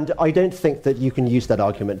 And I don't think that you can use that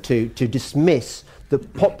argument to dismiss the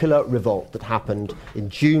popular revolt that happened in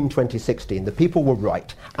June 2016. The people were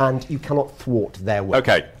right, and you cannot thwart their work.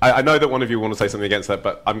 Okay, I know that one of you want to say something against that,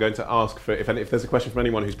 but I'm going to ask for if there's a question from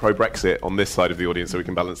anyone who's pro-Brexit on this side of the audience so we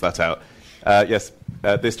can balance that out. Yes,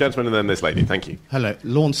 this gentleman and then this lady. Thank you. Hello,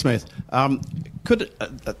 Lorne Smith.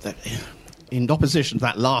 In opposition to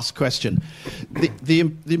that last question, the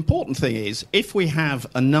important thing is, if we have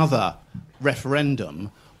another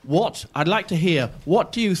referendum, I'd like to hear,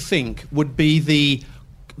 what do you think would be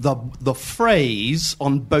the phrase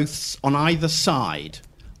on either side?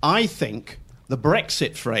 I think the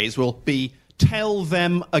Brexit phrase will be "tell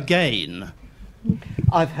them again."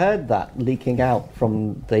 I've heard that leaking out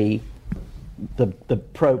from the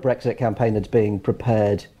pro-Brexit campaign that's being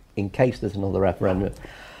prepared in case there's another referendum.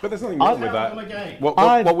 But there's nothing wrong with that.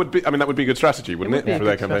 What would be? I mean, that would be a good strategy, wouldn't it, for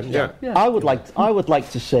their campaign? Yeah. I would like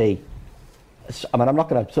to see I mean, I'm not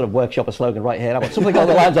going to sort of workshop a slogan right here, but something along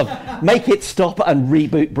the lines of "Make it stop and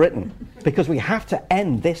reboot Britain," because we have to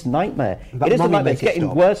end this nightmare. It is a nightmare. It's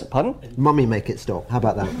getting worse. Pardon? Mummy, make it stop. How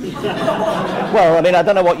about that? Well, I mean, I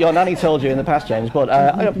don't know what your nanny told you in the past, James,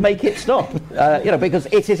 but make it stop. Because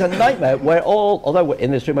it is a nightmare. Although we're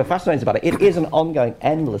in this room, we're fascinated about it. It is an ongoing,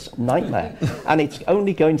 endless nightmare, and it's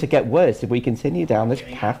only going to get worse if we continue down this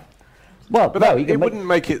path. Well, but it wouldn't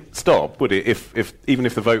make it stop, would it? Even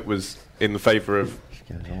if the vote was in the favour of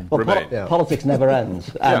Remain. Politics never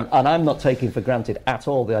ends, and I'm not taking for granted at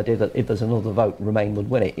all the idea that if there's another vote, Remain would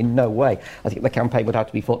win it. In no way. I think the campaign would have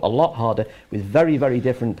to be fought a lot harder with very, very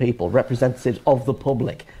different people, representatives of the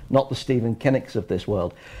public, not the Stephen Kinnocks of this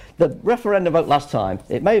world. The referendum vote last time,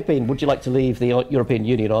 it may have been, would you like to leave the European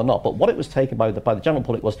Union or not? But what it was taken by the general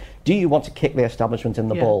public was, do you want to kick the establishment in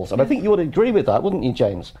the balls? And I think you would agree with that, wouldn't you,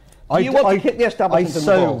 James? Do you want to kick the establishment in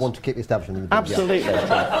the balls? I want to kick the establishment in the balls. Absolutely.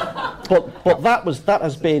 But that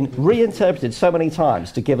has been reinterpreted so many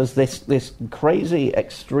times to give us this crazy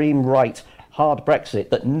extreme right hard Brexit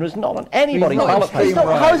that was not on anybody's ballot paper.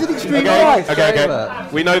 How is it extreme right? Okay.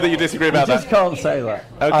 We know that you disagree about that. You just can't say that.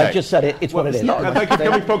 Okay. I've just said it. It's what it is. And thank you for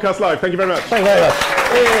coming to Podcast Live. Thank you very much. Thank you very much.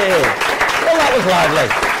 Hey. Well, that was lively.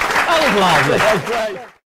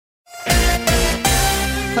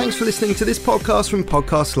 Thanks for listening to this podcast from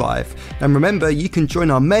Podcast Live. And remember, you can join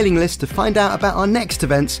our mailing list to find out about our next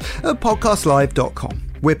events at podcastlive.com.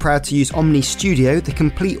 We're proud to use Omni Studio, the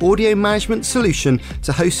complete audio management solution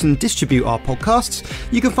to host and distribute our podcasts.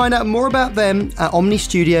 You can find out more about them at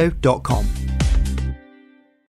omnistudio.com.